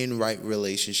in right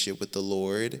relationship with the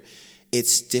Lord,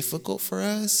 it's difficult for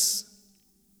us.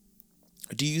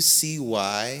 Do you see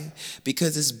why?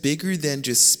 Because it's bigger than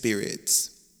just spirits.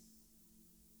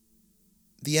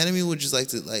 The enemy would just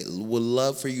would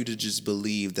love for you to just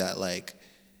believe that, like,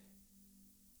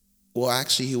 well,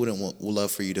 actually, he wouldn't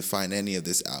love for you to find any of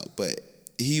this out, but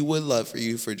he would love for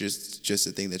you for just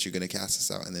to think that you're going to cast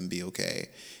this out and then be okay.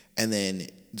 And then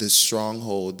the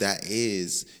stronghold that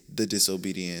is the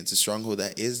disobedience, the stronghold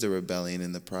that is the rebellion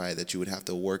and the pride, that you would have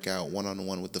to work out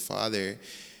one-on-one with the Father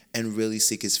and really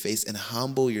seek his face and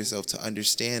humble yourself to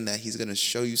understand that he's going to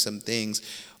show you some things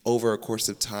over a course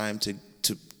of time to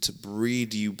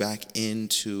breed you back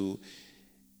into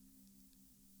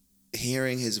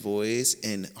hearing his voice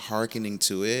and hearkening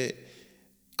to it.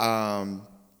 The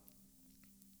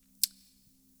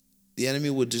enemy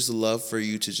would just love for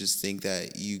you to just think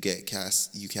that you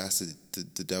cast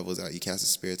the devils out, you cast the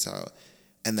spirits out,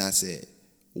 and that's it.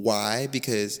 Why?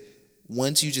 Because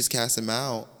once you just cast them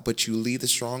out, but you leave the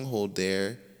stronghold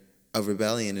there of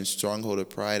rebellion and stronghold of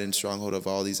pride and stronghold of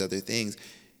all these other things,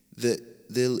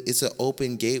 it's an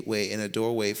open gateway and a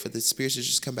doorway for the spirits to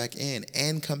just come back in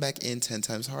and come back in 10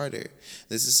 times harder.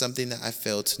 This is something that I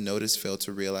failed to notice, failed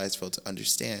to realize, failed to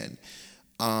understand.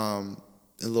 The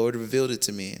Lord revealed it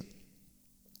to me.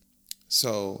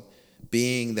 So,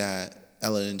 being that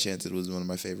Ella Enchanted was one of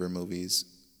my favorite movies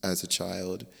as a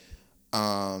child,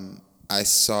 I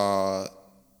saw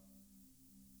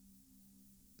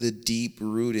the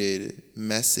deep-rooted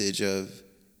message of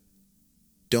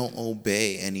don't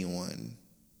obey anyone.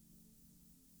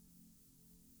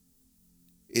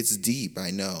 It's deep, I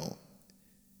know.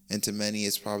 And to many,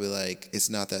 it's probably like, it's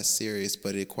not that serious,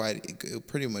 but it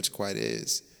pretty much quite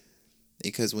is.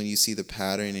 Because when you see the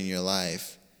pattern in your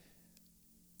life,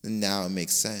 now it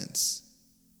makes sense.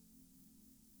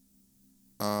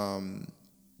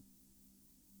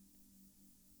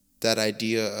 That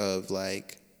idea of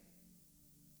like,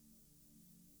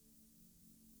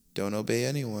 don't obey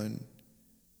anyone,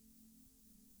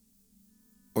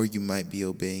 or you might be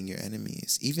obeying your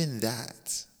enemies. Even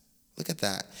that, look at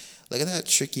that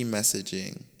tricky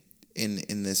messaging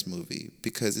in this movie,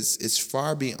 because it's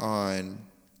far beyond.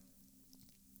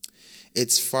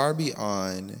 It's far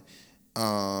beyond.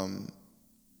 Don't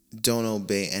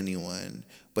obey anyone,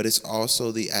 but it's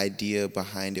also the idea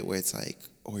behind it where it's like,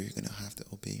 or you're gonna have to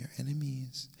obey your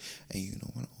enemies, and you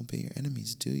don't want to obey your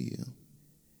enemies, do you?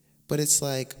 But it's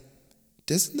like,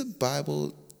 doesn't the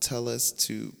Bible tell us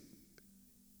to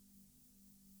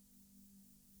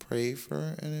pray for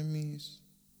our enemies?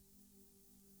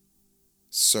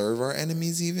 Serve our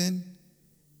enemies even?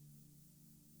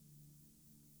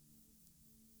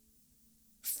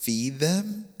 Feed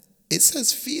them? It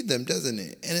says feed them, doesn't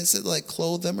it? And it said like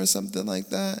clothe them or something like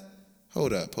that.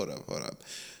 Hold up.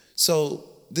 So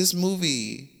this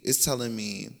movie is telling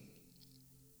me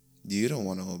you don't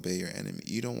want to obey your enemy.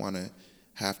 You don't want to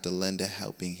have to lend a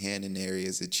helping hand in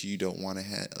areas that you don't want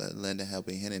to lend a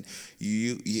helping hand in.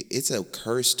 It's a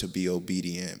curse to be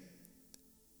obedient.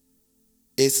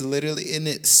 It's literally, and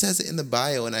it says it in the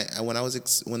bio. And when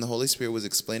the Holy Spirit was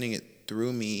explaining it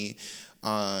through me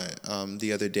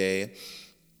the other day,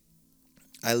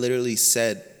 I literally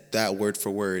said that word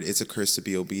for word. It's a curse to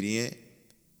be obedient.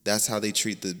 That's how they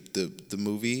treat the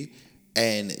movie,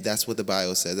 and that's what the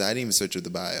bio says. I didn't even search with the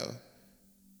bio.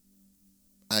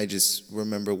 I just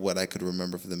remember what I could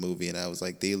remember from the movie, and I was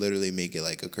like, they literally make it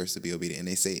like a curse to be obedient, and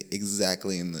they say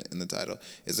exactly in the title,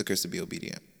 it's a curse to be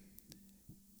obedient.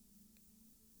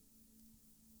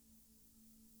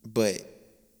 But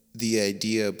the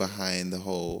idea behind the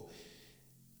whole,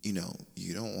 you don't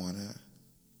want to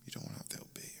have to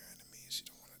obey your enemies.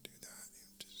 You don't want to do that.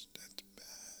 That's bad.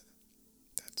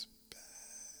 That's bad.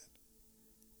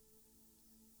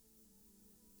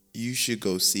 You should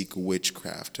go seek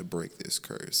witchcraft to break this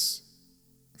curse.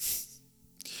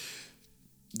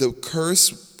 The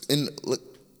curse, and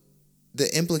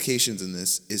the implications in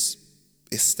this is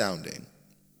astounding.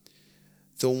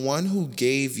 The one who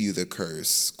gave you the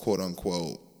curse, quote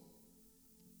unquote,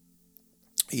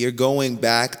 you're going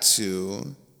back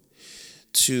to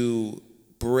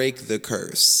break the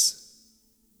curse.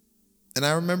 And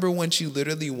I remember when she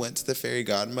literally went to the fairy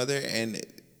godmother and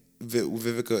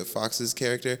Vivica Fox's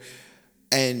character,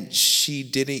 and she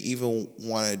didn't even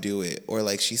want to do it, or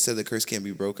like she said the curse can't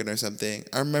be broken or something.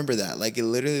 I remember that, like it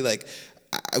literally, like,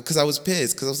 because I was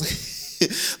pissed, because I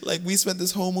was like, like we spent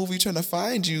this whole movie trying to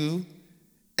find you,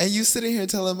 and you sitting here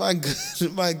telling my good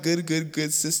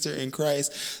sister in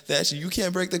Christ that you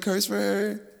can't break the curse for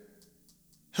her.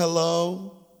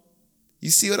 Hello,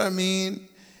 you see what I mean?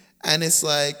 And it's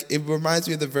like, it reminds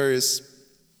me of the verse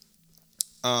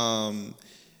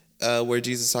where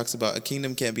Jesus talks about a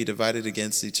kingdom can't be divided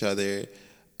against each other,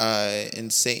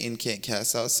 and Satan can't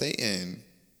cast out Satan.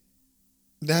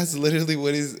 That's literally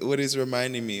what he's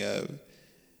reminding me of.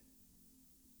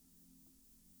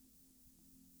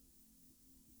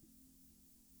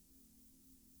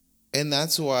 And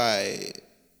that's why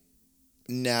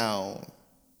now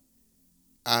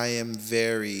I am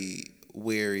very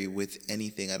wary with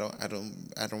anything. I don't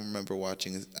remember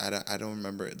watching. I don't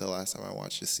remember the last time I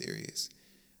watched a series,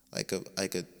 like a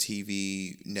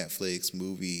TV, Netflix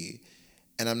movie.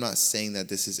 And I'm not saying that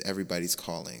this is everybody's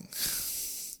calling.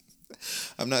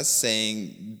 I'm not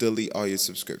saying delete all your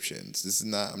subscriptions. This is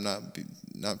not. I'm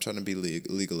not trying to be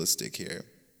legalistic here.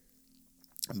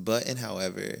 But and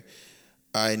however,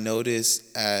 I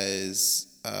noticed as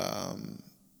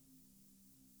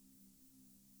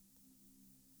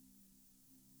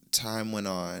time went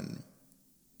on,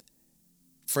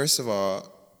 first of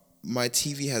all, my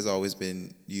TV has always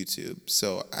been YouTube,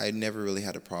 so I never really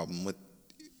had a problem with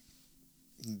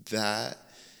that.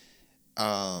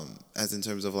 As in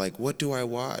terms of like, what do I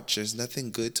watch? There's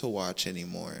nothing good to watch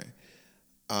anymore.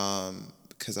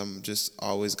 Because I'm just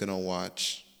always gonna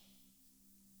watch.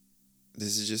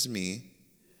 This is just me,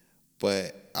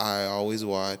 but I always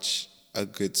watch a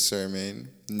good sermon.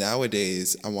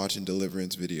 Nowadays, I'm watching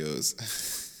deliverance videos.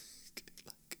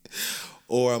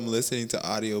 Or I'm listening to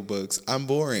audiobooks. I'm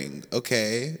boring,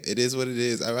 okay? It is what it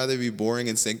is. I'd rather be boring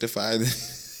and sanctified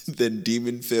than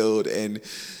demon filled and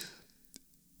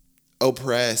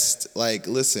oppressed. Like,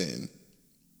 listen,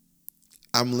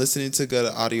 I'm listening to a good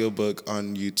audiobook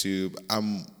on YouTube.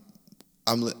 I'm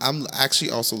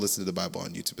actually also listening to the Bible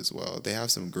on YouTube as well. They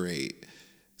have some great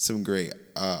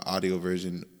audio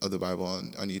version of the Bible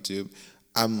on YouTube.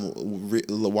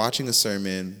 Watching a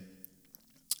sermon.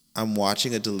 I'm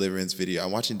watching a deliverance video.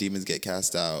 I'm watching demons get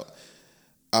cast out.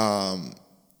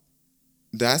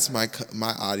 That's my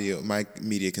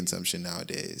media consumption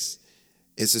nowadays.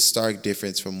 It's a stark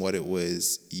difference from what it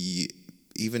was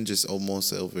even just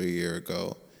almost over a year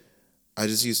ago. I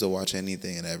just used to watch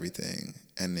anything and everything,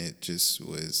 and it just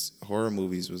was horror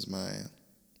movies was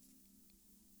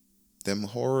them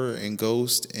horror and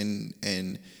ghost and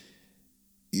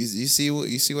you see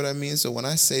what I mean? So when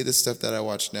I say the stuff that I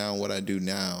watch now and what I do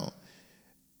now,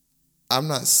 I'm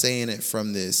not saying it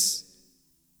from this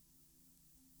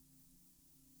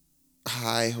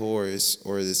high horse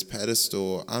or this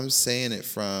pedestal. I'm saying it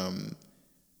from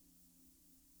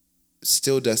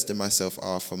still dusting myself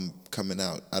off from coming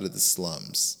out of the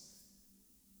slums.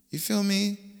 You feel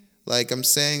me? Like, I'm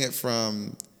saying it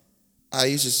from, I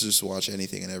used to just watch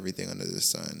anything and everything under the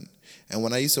sun. And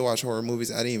when I used to watch horror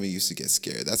movies, I didn't even used to get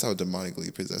scared. That's how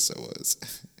demonically possessed I was.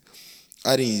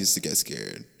 I didn't used to get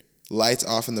scared. Lights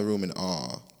off in the room in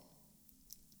awe.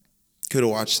 Could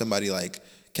have watched somebody like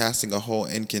casting a whole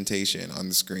incantation on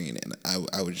the screen, and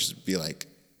I would just be like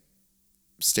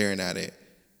staring at it.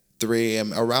 3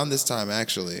 a.m. around this time,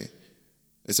 actually.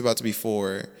 It's about to be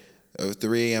 4.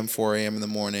 3 a.m., 4 a.m. in the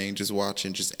morning, just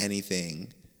watching just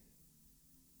anything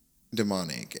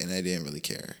demonic, and I didn't really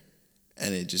care.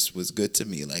 And it just was good to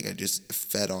me. Like, I just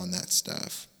fed on that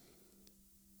stuff.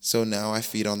 So now I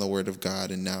feed on the word of God,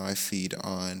 and now I feed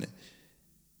on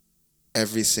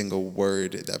every single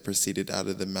word that proceeded out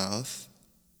of the mouth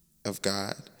of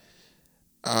God.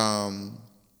 And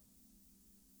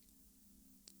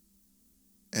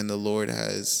the Lord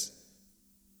has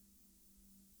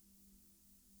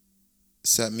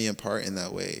set me apart in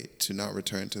that way to not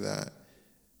return to that.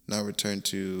 Not return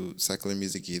to secular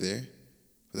music either.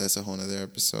 But that's a whole nother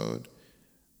episode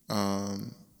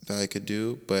that I could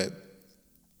do. But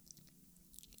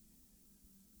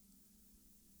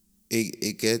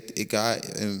it got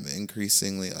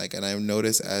increasingly like, and I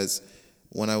noticed as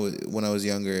when I was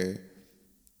younger,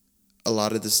 a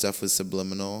lot of the stuff was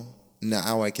subliminal.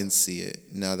 Now I can see it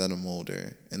now that I'm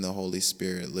older, and the Holy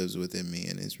Spirit lives within me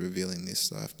and is revealing this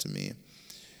stuff to me.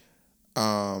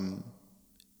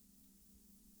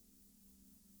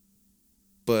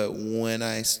 But when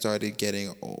I started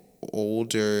getting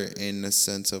older, in the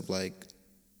sense of like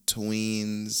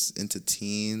tweens into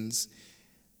teens,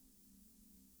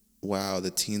 wow,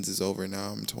 the teens is over now.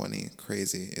 I'm 20.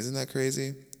 Crazy. Isn't that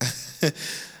crazy?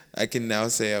 I can now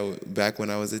say back when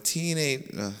I was a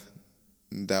teenager,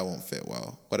 that won't fit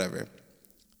well. Whatever.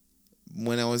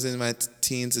 When I was in my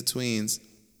teens to tweens,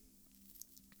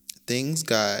 things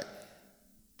got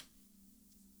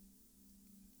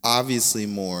obviously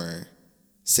more.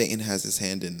 Satan has his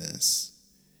hand in this.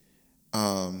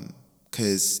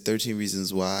 Because 13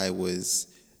 Reasons Why was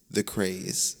the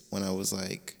craze when I was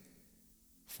like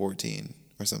 14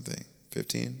 or something.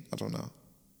 15? I don't know.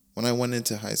 When I went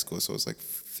into high school, so it was like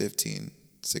 15,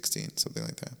 16, something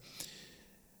like that.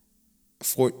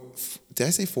 Did I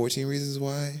say 14 Reasons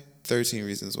Why? 13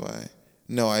 Reasons Why.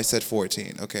 No, I said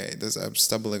 14. Okay, I'm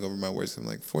stumbling over my words. I'm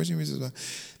like, 14 Reasons Why.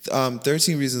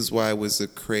 13 Reasons Why was the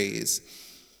craze.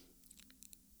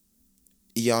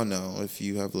 Y'all know, if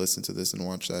you have listened to this and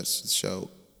watched that show,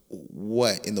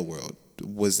 what in the world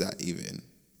was that even?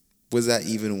 Was that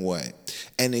even what?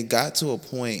 And it got to a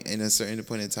point, in a certain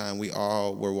point in time, we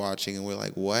all were watching and we're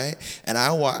like, what? And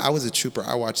I was a trooper.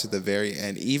 I watched to the very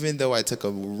end. Even though I took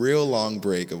a real long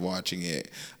break of watching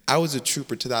it, I was a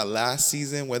trooper to that last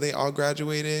season where they all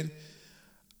graduated.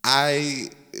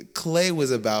 Clay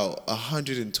was about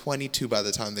 122 by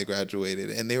the time they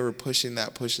graduated, and they were pushing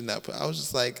that. I was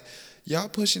just like, y'all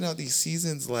pushing out these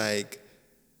seasons like,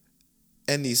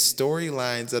 and these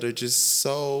storylines that are just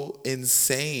so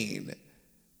insane.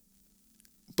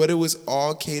 But it was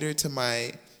all catered to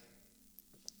my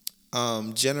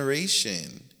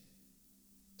Generation.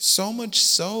 So much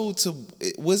so to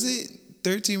was it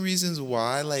 13 Reasons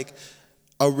Why? Like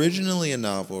originally a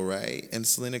novel, right? And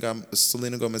Selena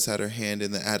Gomez had her hand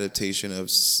in the adaptation of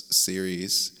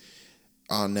series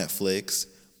on Netflix,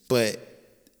 but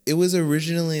it was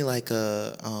originally like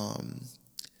a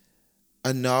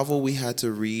novel we had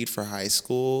to read for high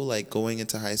school, like going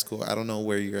into high school. I don't know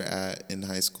where you're at in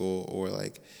high school or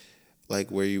like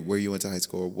where you went to high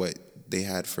school or what they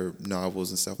had for novels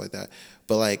and stuff like that.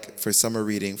 But like for summer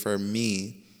reading for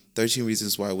me, 13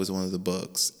 Reasons Why was one of the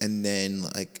books. And then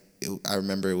like I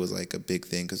remember it was like a big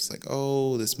thing cuz it's like,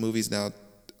 "Oh, this movie's now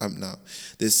no.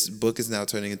 This book is now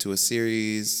turning into a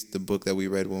series, the book that we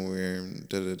read when we were in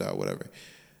da da da whatever."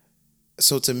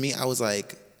 So to me, I was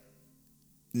like,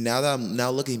 now that I'm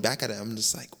now looking back at it, I'm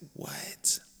just like,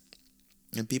 what?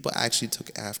 And people actually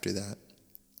took after that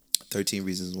 13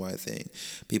 Reasons Why thing.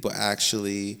 People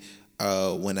actually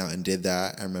went out and did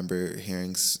that. I remember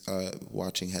hearing,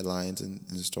 watching headlines and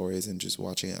stories and just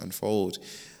watching it unfold.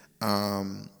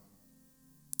 And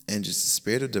just the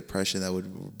spirit of depression that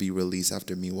would be released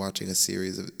after me watching a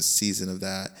season of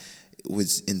that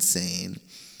was insane.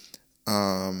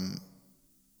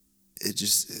 It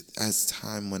just, as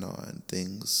time went on,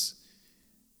 things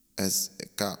as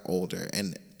it got older,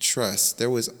 and trust,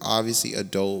 there was obviously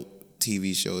adult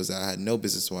TV shows that I had no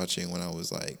business watching when I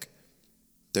was like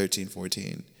 13,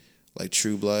 14, like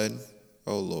True Blood.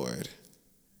 Oh Lord,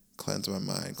 cleanse my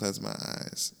mind, cleanse my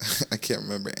eyes. I can't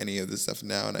remember any of this stuff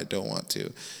now, and I don't want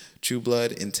to. True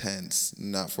Blood, intense,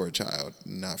 not for a child,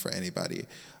 not for anybody.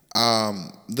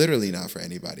 Literally not for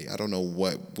anybody. I don't know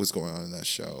what was going on in that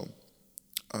show.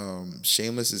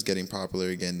 Shameless is getting popular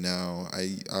again now.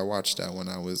 I watched that when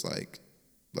I was like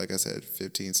I said,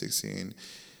 15, 16.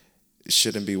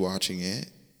 Shouldn't be watching it.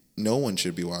 No one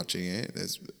should be watching it.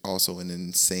 It's also an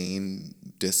insane,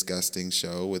 disgusting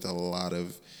show with a lot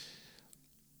of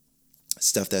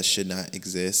stuff that should not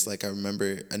exist. Like I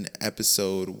remember an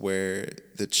episode where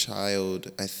the child,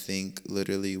 I think,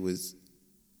 literally was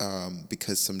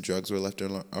because some drugs were left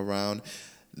around.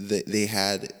 They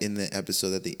had in the episode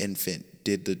that the infant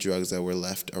did the drugs that were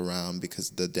left around because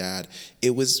the dad.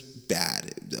 It was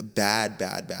bad,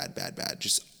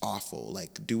 just awful.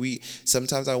 Like, do we?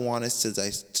 Sometimes I want us to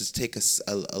just take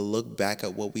a look back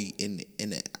at what we in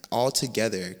it all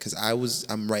together, because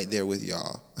I'm right there with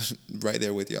y'all, right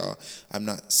there with y'all. I'm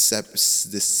not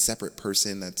this separate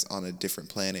person that's on a different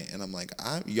planet, and I'm like,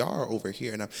 y'all are over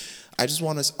here, and I just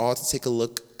want us all to take a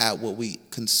look at what we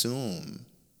consume.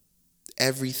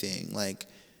 Everything, like,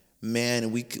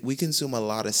 man, we consume a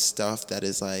lot of stuff that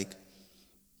is like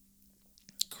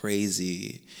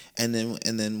crazy, and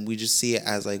then we just see it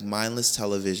as like mindless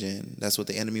television. That's what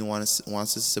the enemy wants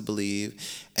us to believe,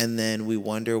 and then we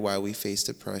wonder why we face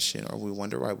depression, or we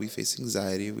wonder why we face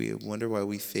anxiety. We wonder why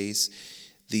we face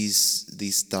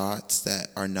these thoughts that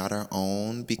are not our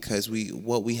own, because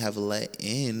what we have let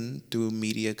in through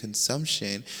media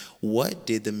consumption. What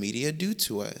did the media do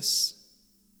to us?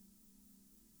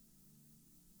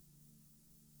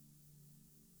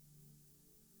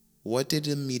 What did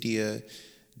the media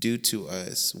do to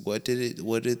us? What did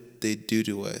they do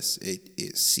to us?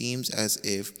 It seems as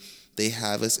if they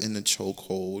have us in a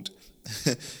chokehold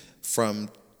from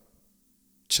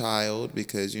child,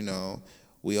 because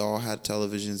we all had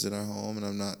televisions in our home, and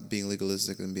I'm not being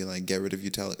legalistic and being like, get rid of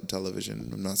your television.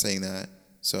 I'm not saying that.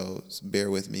 So bear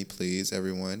with me, please,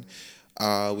 everyone.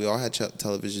 We all had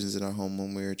televisions in our home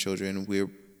when we were children.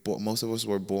 Most of us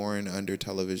were born under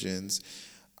televisions.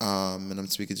 And I'm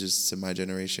speaking just to my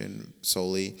generation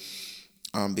solely,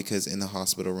 because in the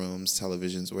hospital rooms,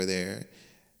 televisions were there.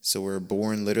 So we're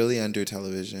born literally under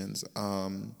televisions.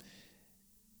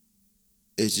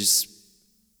 It's just,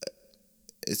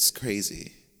 it's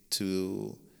crazy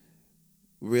to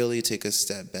really take a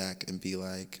step back and be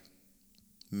like,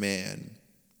 man,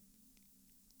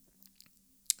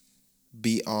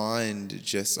 beyond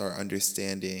just our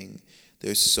understanding,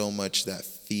 there's so much that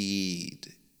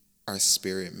feed our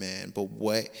spirit, man. But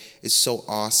what is so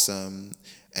awesome,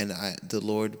 and the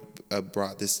Lord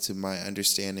brought this to my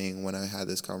understanding when I had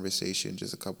this conversation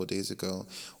just a couple of days ago.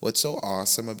 What's so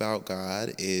awesome about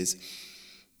God is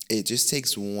it just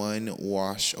takes one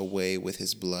wash away with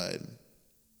his blood,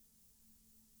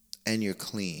 and you're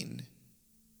clean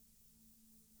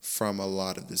from a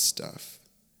lot of this stuff.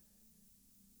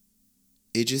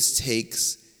 It just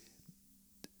takes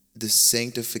the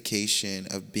sanctification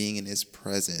of being in his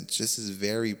presence. Just his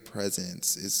very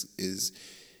presence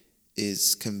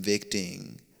is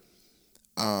convicting,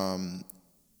 and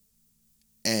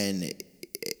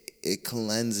it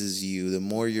cleanses you. The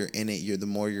more you're in it, the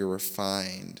more you're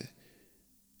refined.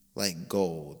 like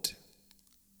gold.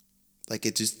 Like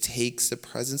it just takes the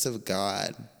presence of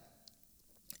God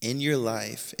in your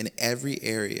life in every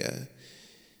area,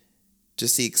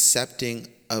 just the accepting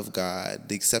of God,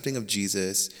 the accepting of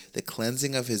Jesus, the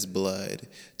cleansing of his blood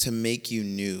to make you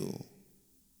new.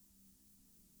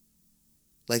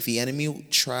 Like the enemy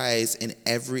tries in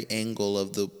every angle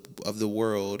of the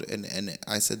world, and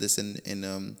I said this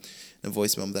in a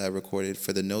voice memo that I recorded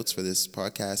for the notes for this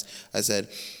podcast. I said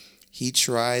he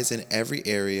tries in every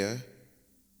area,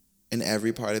 in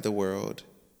every part of the world,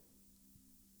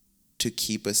 to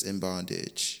keep us in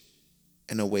bondage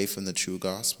and away from the true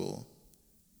gospel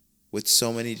with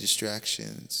so many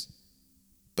distractions.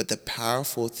 But the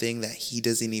powerful thing that he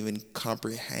doesn't even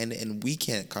comprehend, and we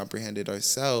can't comprehend it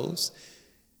ourselves,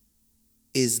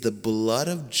 is the blood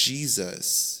of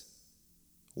Jesus.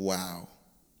 Wow.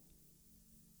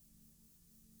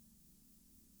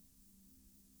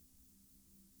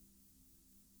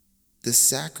 The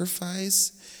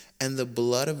sacrifice and the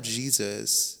blood of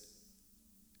Jesus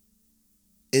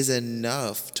is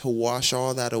enough to wash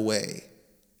all that away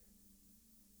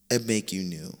and make you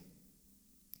new.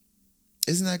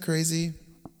 Isn't that crazy?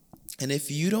 And if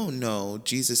you don't know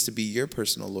Jesus to be your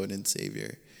personal Lord and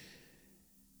Savior,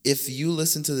 if you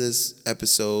listen to this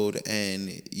episode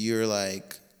and you're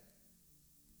like,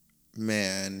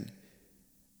 man,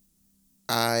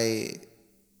 I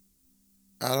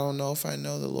don't know if I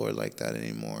know the Lord like that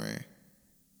anymore.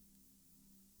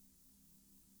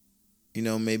 You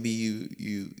know, maybe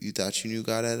you thought you knew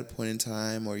God at a point in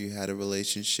time, or you had a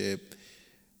relationship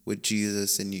with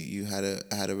Jesus, and you had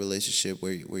a relationship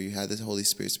where you had the Holy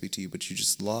Spirit speak to you, but you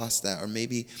just lost that. Or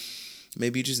maybe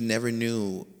you just never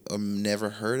knew or never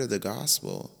heard of the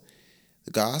gospel.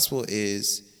 The gospel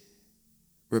is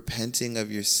repenting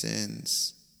of your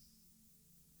sins,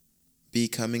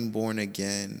 becoming born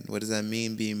again. What does that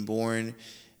mean? Being born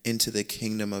into the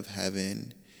kingdom of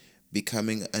heaven,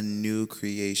 becoming a new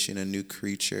creation, a new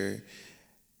creature.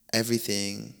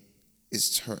 Everything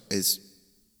is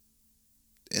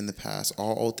in the past.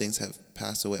 All old things have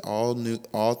passed away.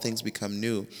 All things become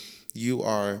new. You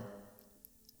are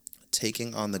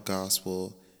taking on the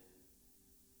gospel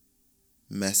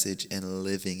message and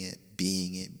living it,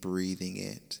 being it, breathing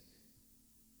it.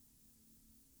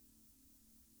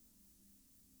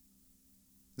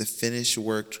 The finished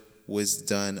work was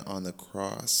done on the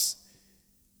cross.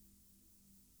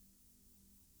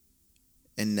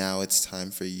 And now it's time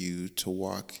for you to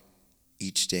walk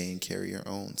each day and carry your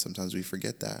own. Sometimes we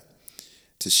forget that,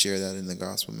 to share that in the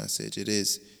gospel message. It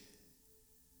is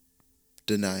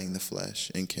denying the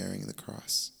flesh and carrying the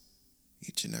cross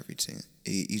each and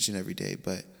every day.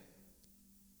 But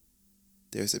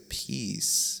there's a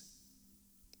peace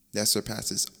that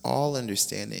surpasses all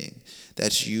understanding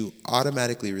that you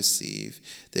automatically receive.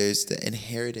 There's the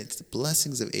inheritance, the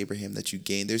blessings of Abraham that you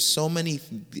gain. There's so many,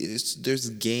 there's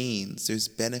gains, there's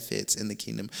benefits in the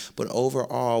kingdom. But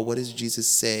overall, what does Jesus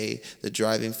say? The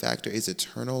driving factor is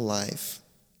eternal life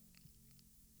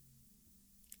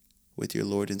with your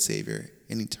Lord and Savior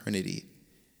in eternity.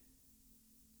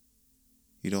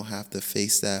 You don't have to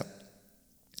face that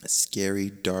scary,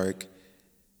 dark,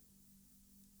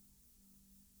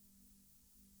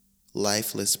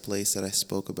 lifeless place that I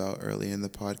spoke about earlier in the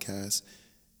podcast.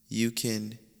 You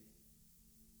can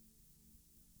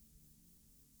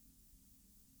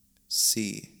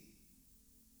see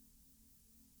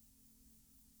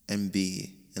and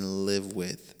be and live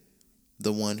with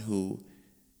the one who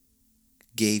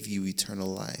gave you eternal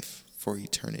life for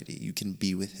eternity. You can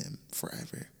be with him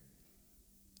forever.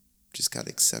 Just got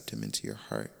to accept him into your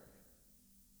heart.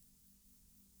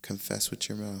 Confess with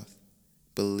your mouth.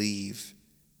 Believe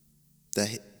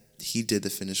that he did the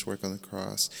finished work on the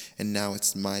cross. And now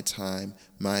it's my time,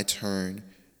 my turn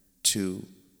to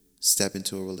step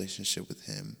into a relationship with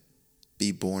him.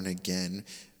 Be born again.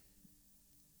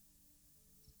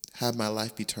 Have my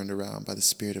life be turned around by the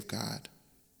Spirit of God.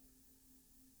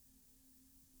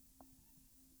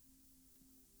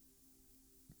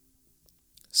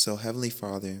 So, Heavenly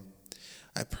Father,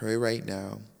 I pray right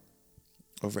now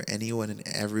over anyone and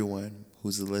everyone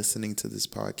who's listening to this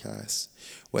podcast,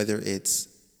 whether it's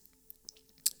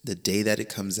the day that it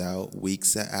comes out,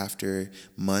 weeks after,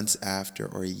 months after,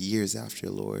 or years after,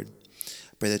 Lord.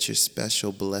 I pray that your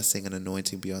special blessing and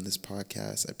anointing be on this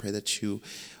podcast. I pray that you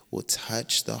will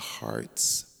touch the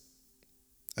hearts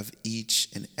of each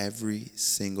and every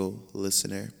single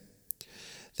listener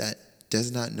that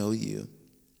does not know you.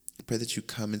 I pray that you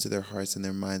come into their hearts and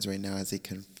their minds right now as they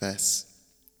confess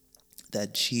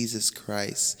that Jesus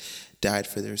Christ died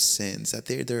for their sins, that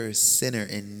they're a sinner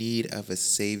in need of a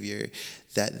Savior,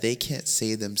 that they can't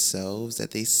save themselves,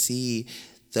 that they see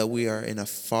that we are in a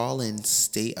fallen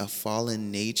state, a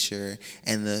fallen nature,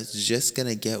 and it's just going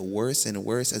to get worse and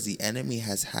worse as the enemy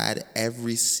has had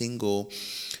every single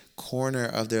corner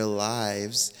of their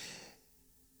lives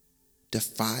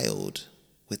defiled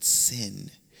with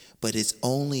sin. But it's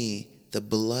only the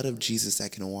blood of Jesus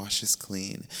that can wash us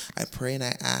clean. I pray and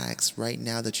I ask right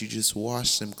now that you just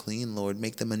wash them clean, Lord.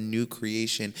 Make them a new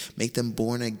creation. Make them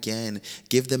born again.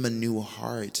 Give them a new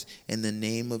heart in the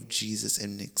name of Jesus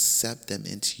and accept them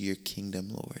into your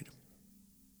kingdom, Lord.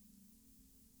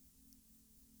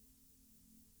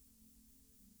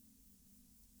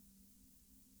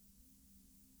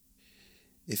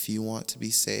 If you want to be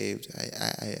saved,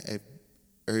 I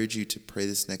urge you to pray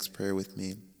this next prayer with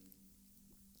me.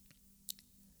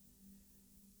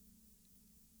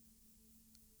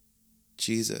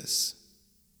 Jesus,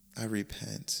 I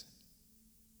repent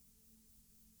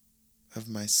of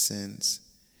my sins.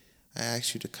 I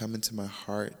ask you to come into my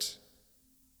heart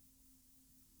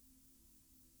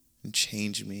and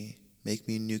change me. Make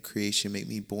me a new creation. Make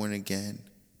me born again.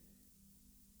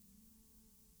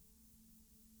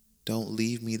 Don't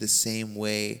leave me the same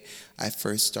way I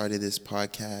first started this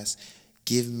podcast.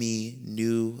 Give me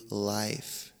new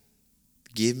life.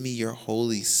 Give me your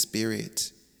Holy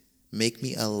Spirit. Make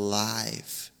me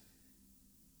alive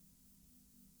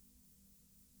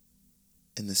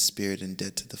in the spirit and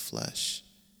dead to the flesh.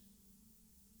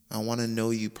 I want to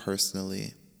know you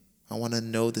personally. I want to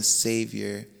know the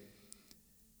Savior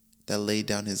that laid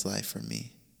down his life for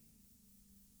me.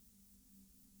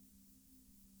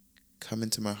 Come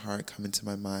into my heart, come into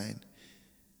my mind,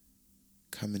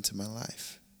 come into my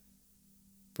life.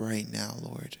 Right now,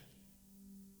 Lord.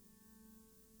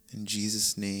 In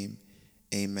Jesus' name,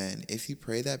 amen. If you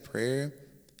pray that prayer,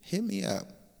 hit me up.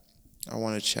 I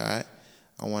want to chat.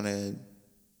 I want to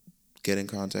get in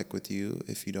contact with you.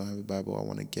 If you don't have a Bible, I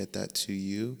want to get that to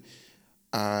you.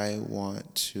 I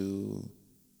want to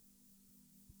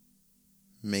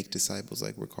make disciples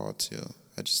like we're called to.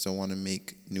 I just don't want to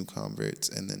make new converts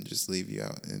and then just leave you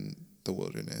out in the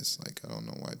wilderness. Like, I don't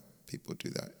know why people do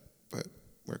that, but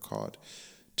we're called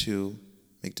to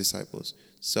make disciples.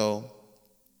 So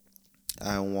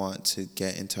I want to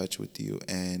get in touch with you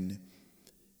and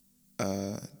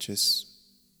just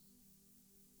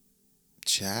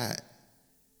chat.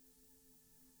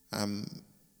 I'm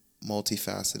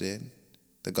multifaceted.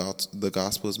 The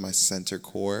gospel is my center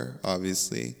core,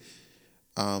 obviously.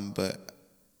 But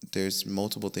there's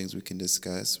multiple things we can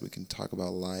discuss. We can talk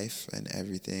about life and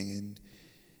everything,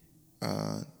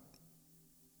 and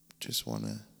just want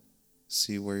to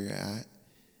see where you're at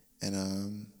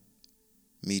and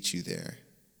meet you there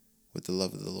with the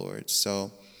love of the Lord.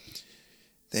 So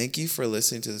thank you for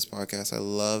listening to this podcast. I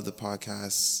love the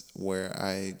podcasts where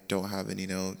I don't have any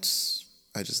notes.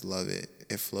 I just love it.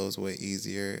 It flows way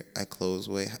easier. I close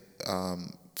way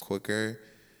quicker.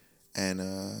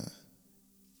 And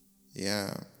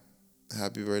yeah,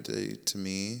 happy birthday to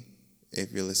me.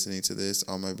 If you're listening to this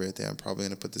on my birthday, I'm probably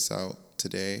going to put this out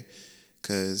today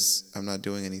because I'm not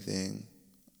doing anything.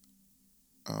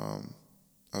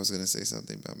 I was going to say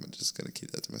something, but I'm just going to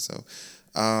keep that to myself.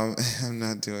 I'm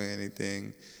not doing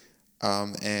anything.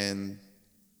 And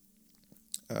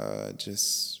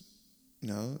just,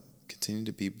 continue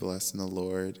to be blessed in the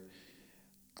Lord.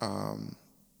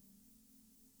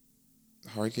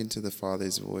 Hearken to the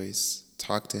Father's voice.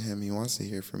 Talk to him. He wants to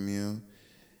hear from you.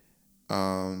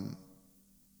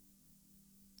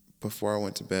 Before I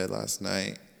went to bed last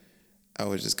night, I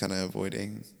was just kind of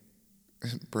avoiding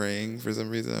praying for some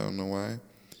reason. I don't know why.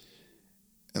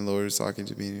 And the Lord was talking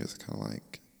to me, and he was kind of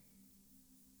like,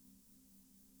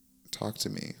 talk to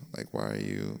me. Like, why are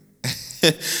you...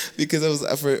 Because I was,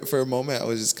 for a moment, I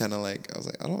was just kind of like,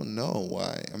 I don't know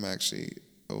why I'm actually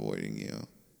avoiding you.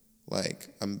 Like,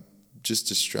 I'm just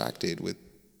distracted with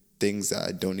things that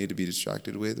I don't need to be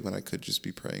distracted with when I could just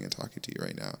be praying and talking to you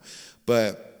right now.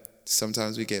 But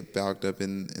sometimes we get bogged up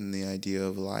in the idea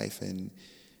of life, and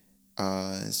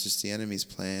it's just the enemy's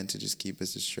plan to just keep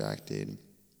us distracted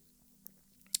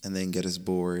and then get us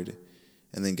bored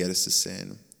and then get us to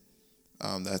sin.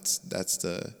 That's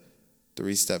the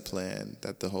 3-step plan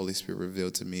that the Holy Spirit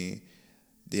revealed to me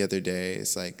the other day.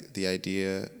 It's like the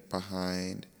idea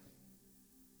behind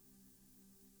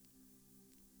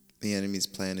the enemy's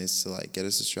plan is to like get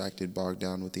us distracted, bogged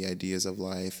down with the ideas of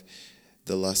life,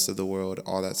 the lust of the world,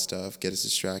 all that stuff, get us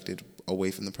distracted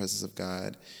away from the presence of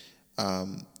God,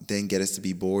 then get us to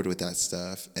be bored with that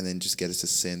stuff, and then just get us to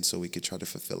sin so we could try to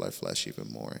fulfill our flesh even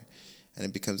more. And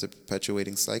it becomes a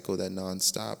perpetuating cycle that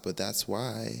nonstop. But that's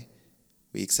why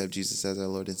we accept Jesus as our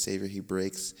Lord and Savior. He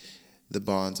breaks the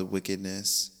bonds of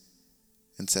wickedness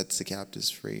and sets the captives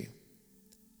free.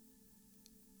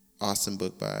 Awesome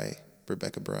book by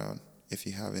Rebecca Brown. If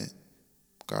you haven't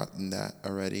gotten that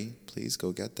already, please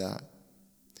go get that.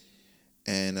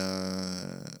 And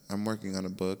I'm working on a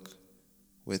book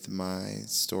with my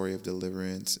story of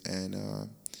deliverance and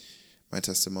my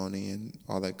testimony and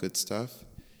all that good stuff.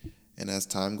 And as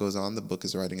time goes on, the book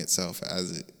is writing itself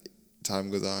as time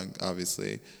goes on,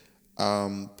 obviously.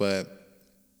 But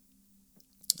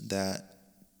that,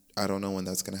 I don't know when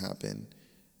that's going to happen.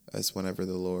 It's whenever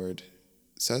the Lord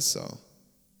says so.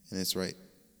 And it's right,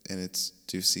 and it's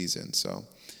due season. So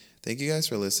thank you guys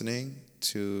for listening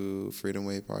to Freedom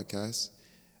Way Podcast.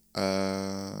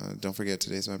 Don't forget,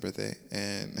 today's my birthday.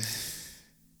 And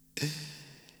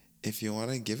if you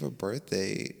want to give a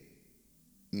birthday,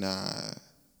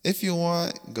 if you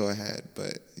want, go ahead,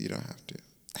 but you don't have to.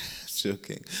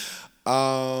 Joking.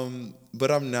 But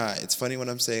I'm not. It's funny when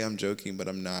I'm saying I'm joking, but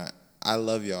I'm not. I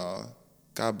love y'all.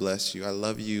 God bless you. I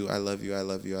love you. I love you. I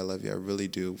love you. I love you. I really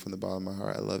do, from the bottom of my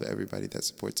heart. I love everybody that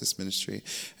supports this ministry,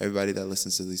 everybody that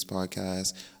listens to these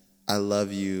podcasts. I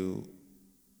love you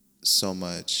so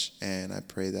much, and I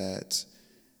pray that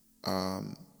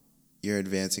you're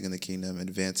advancing in the kingdom,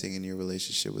 advancing in your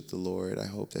relationship with the Lord. I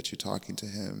hope that you're talking to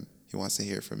him. He wants to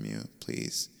hear from you.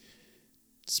 Please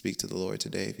speak to the Lord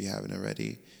today if you haven't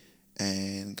already.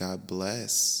 And God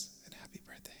bless, and happy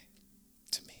birthday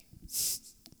to me.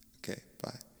 Okay, bye.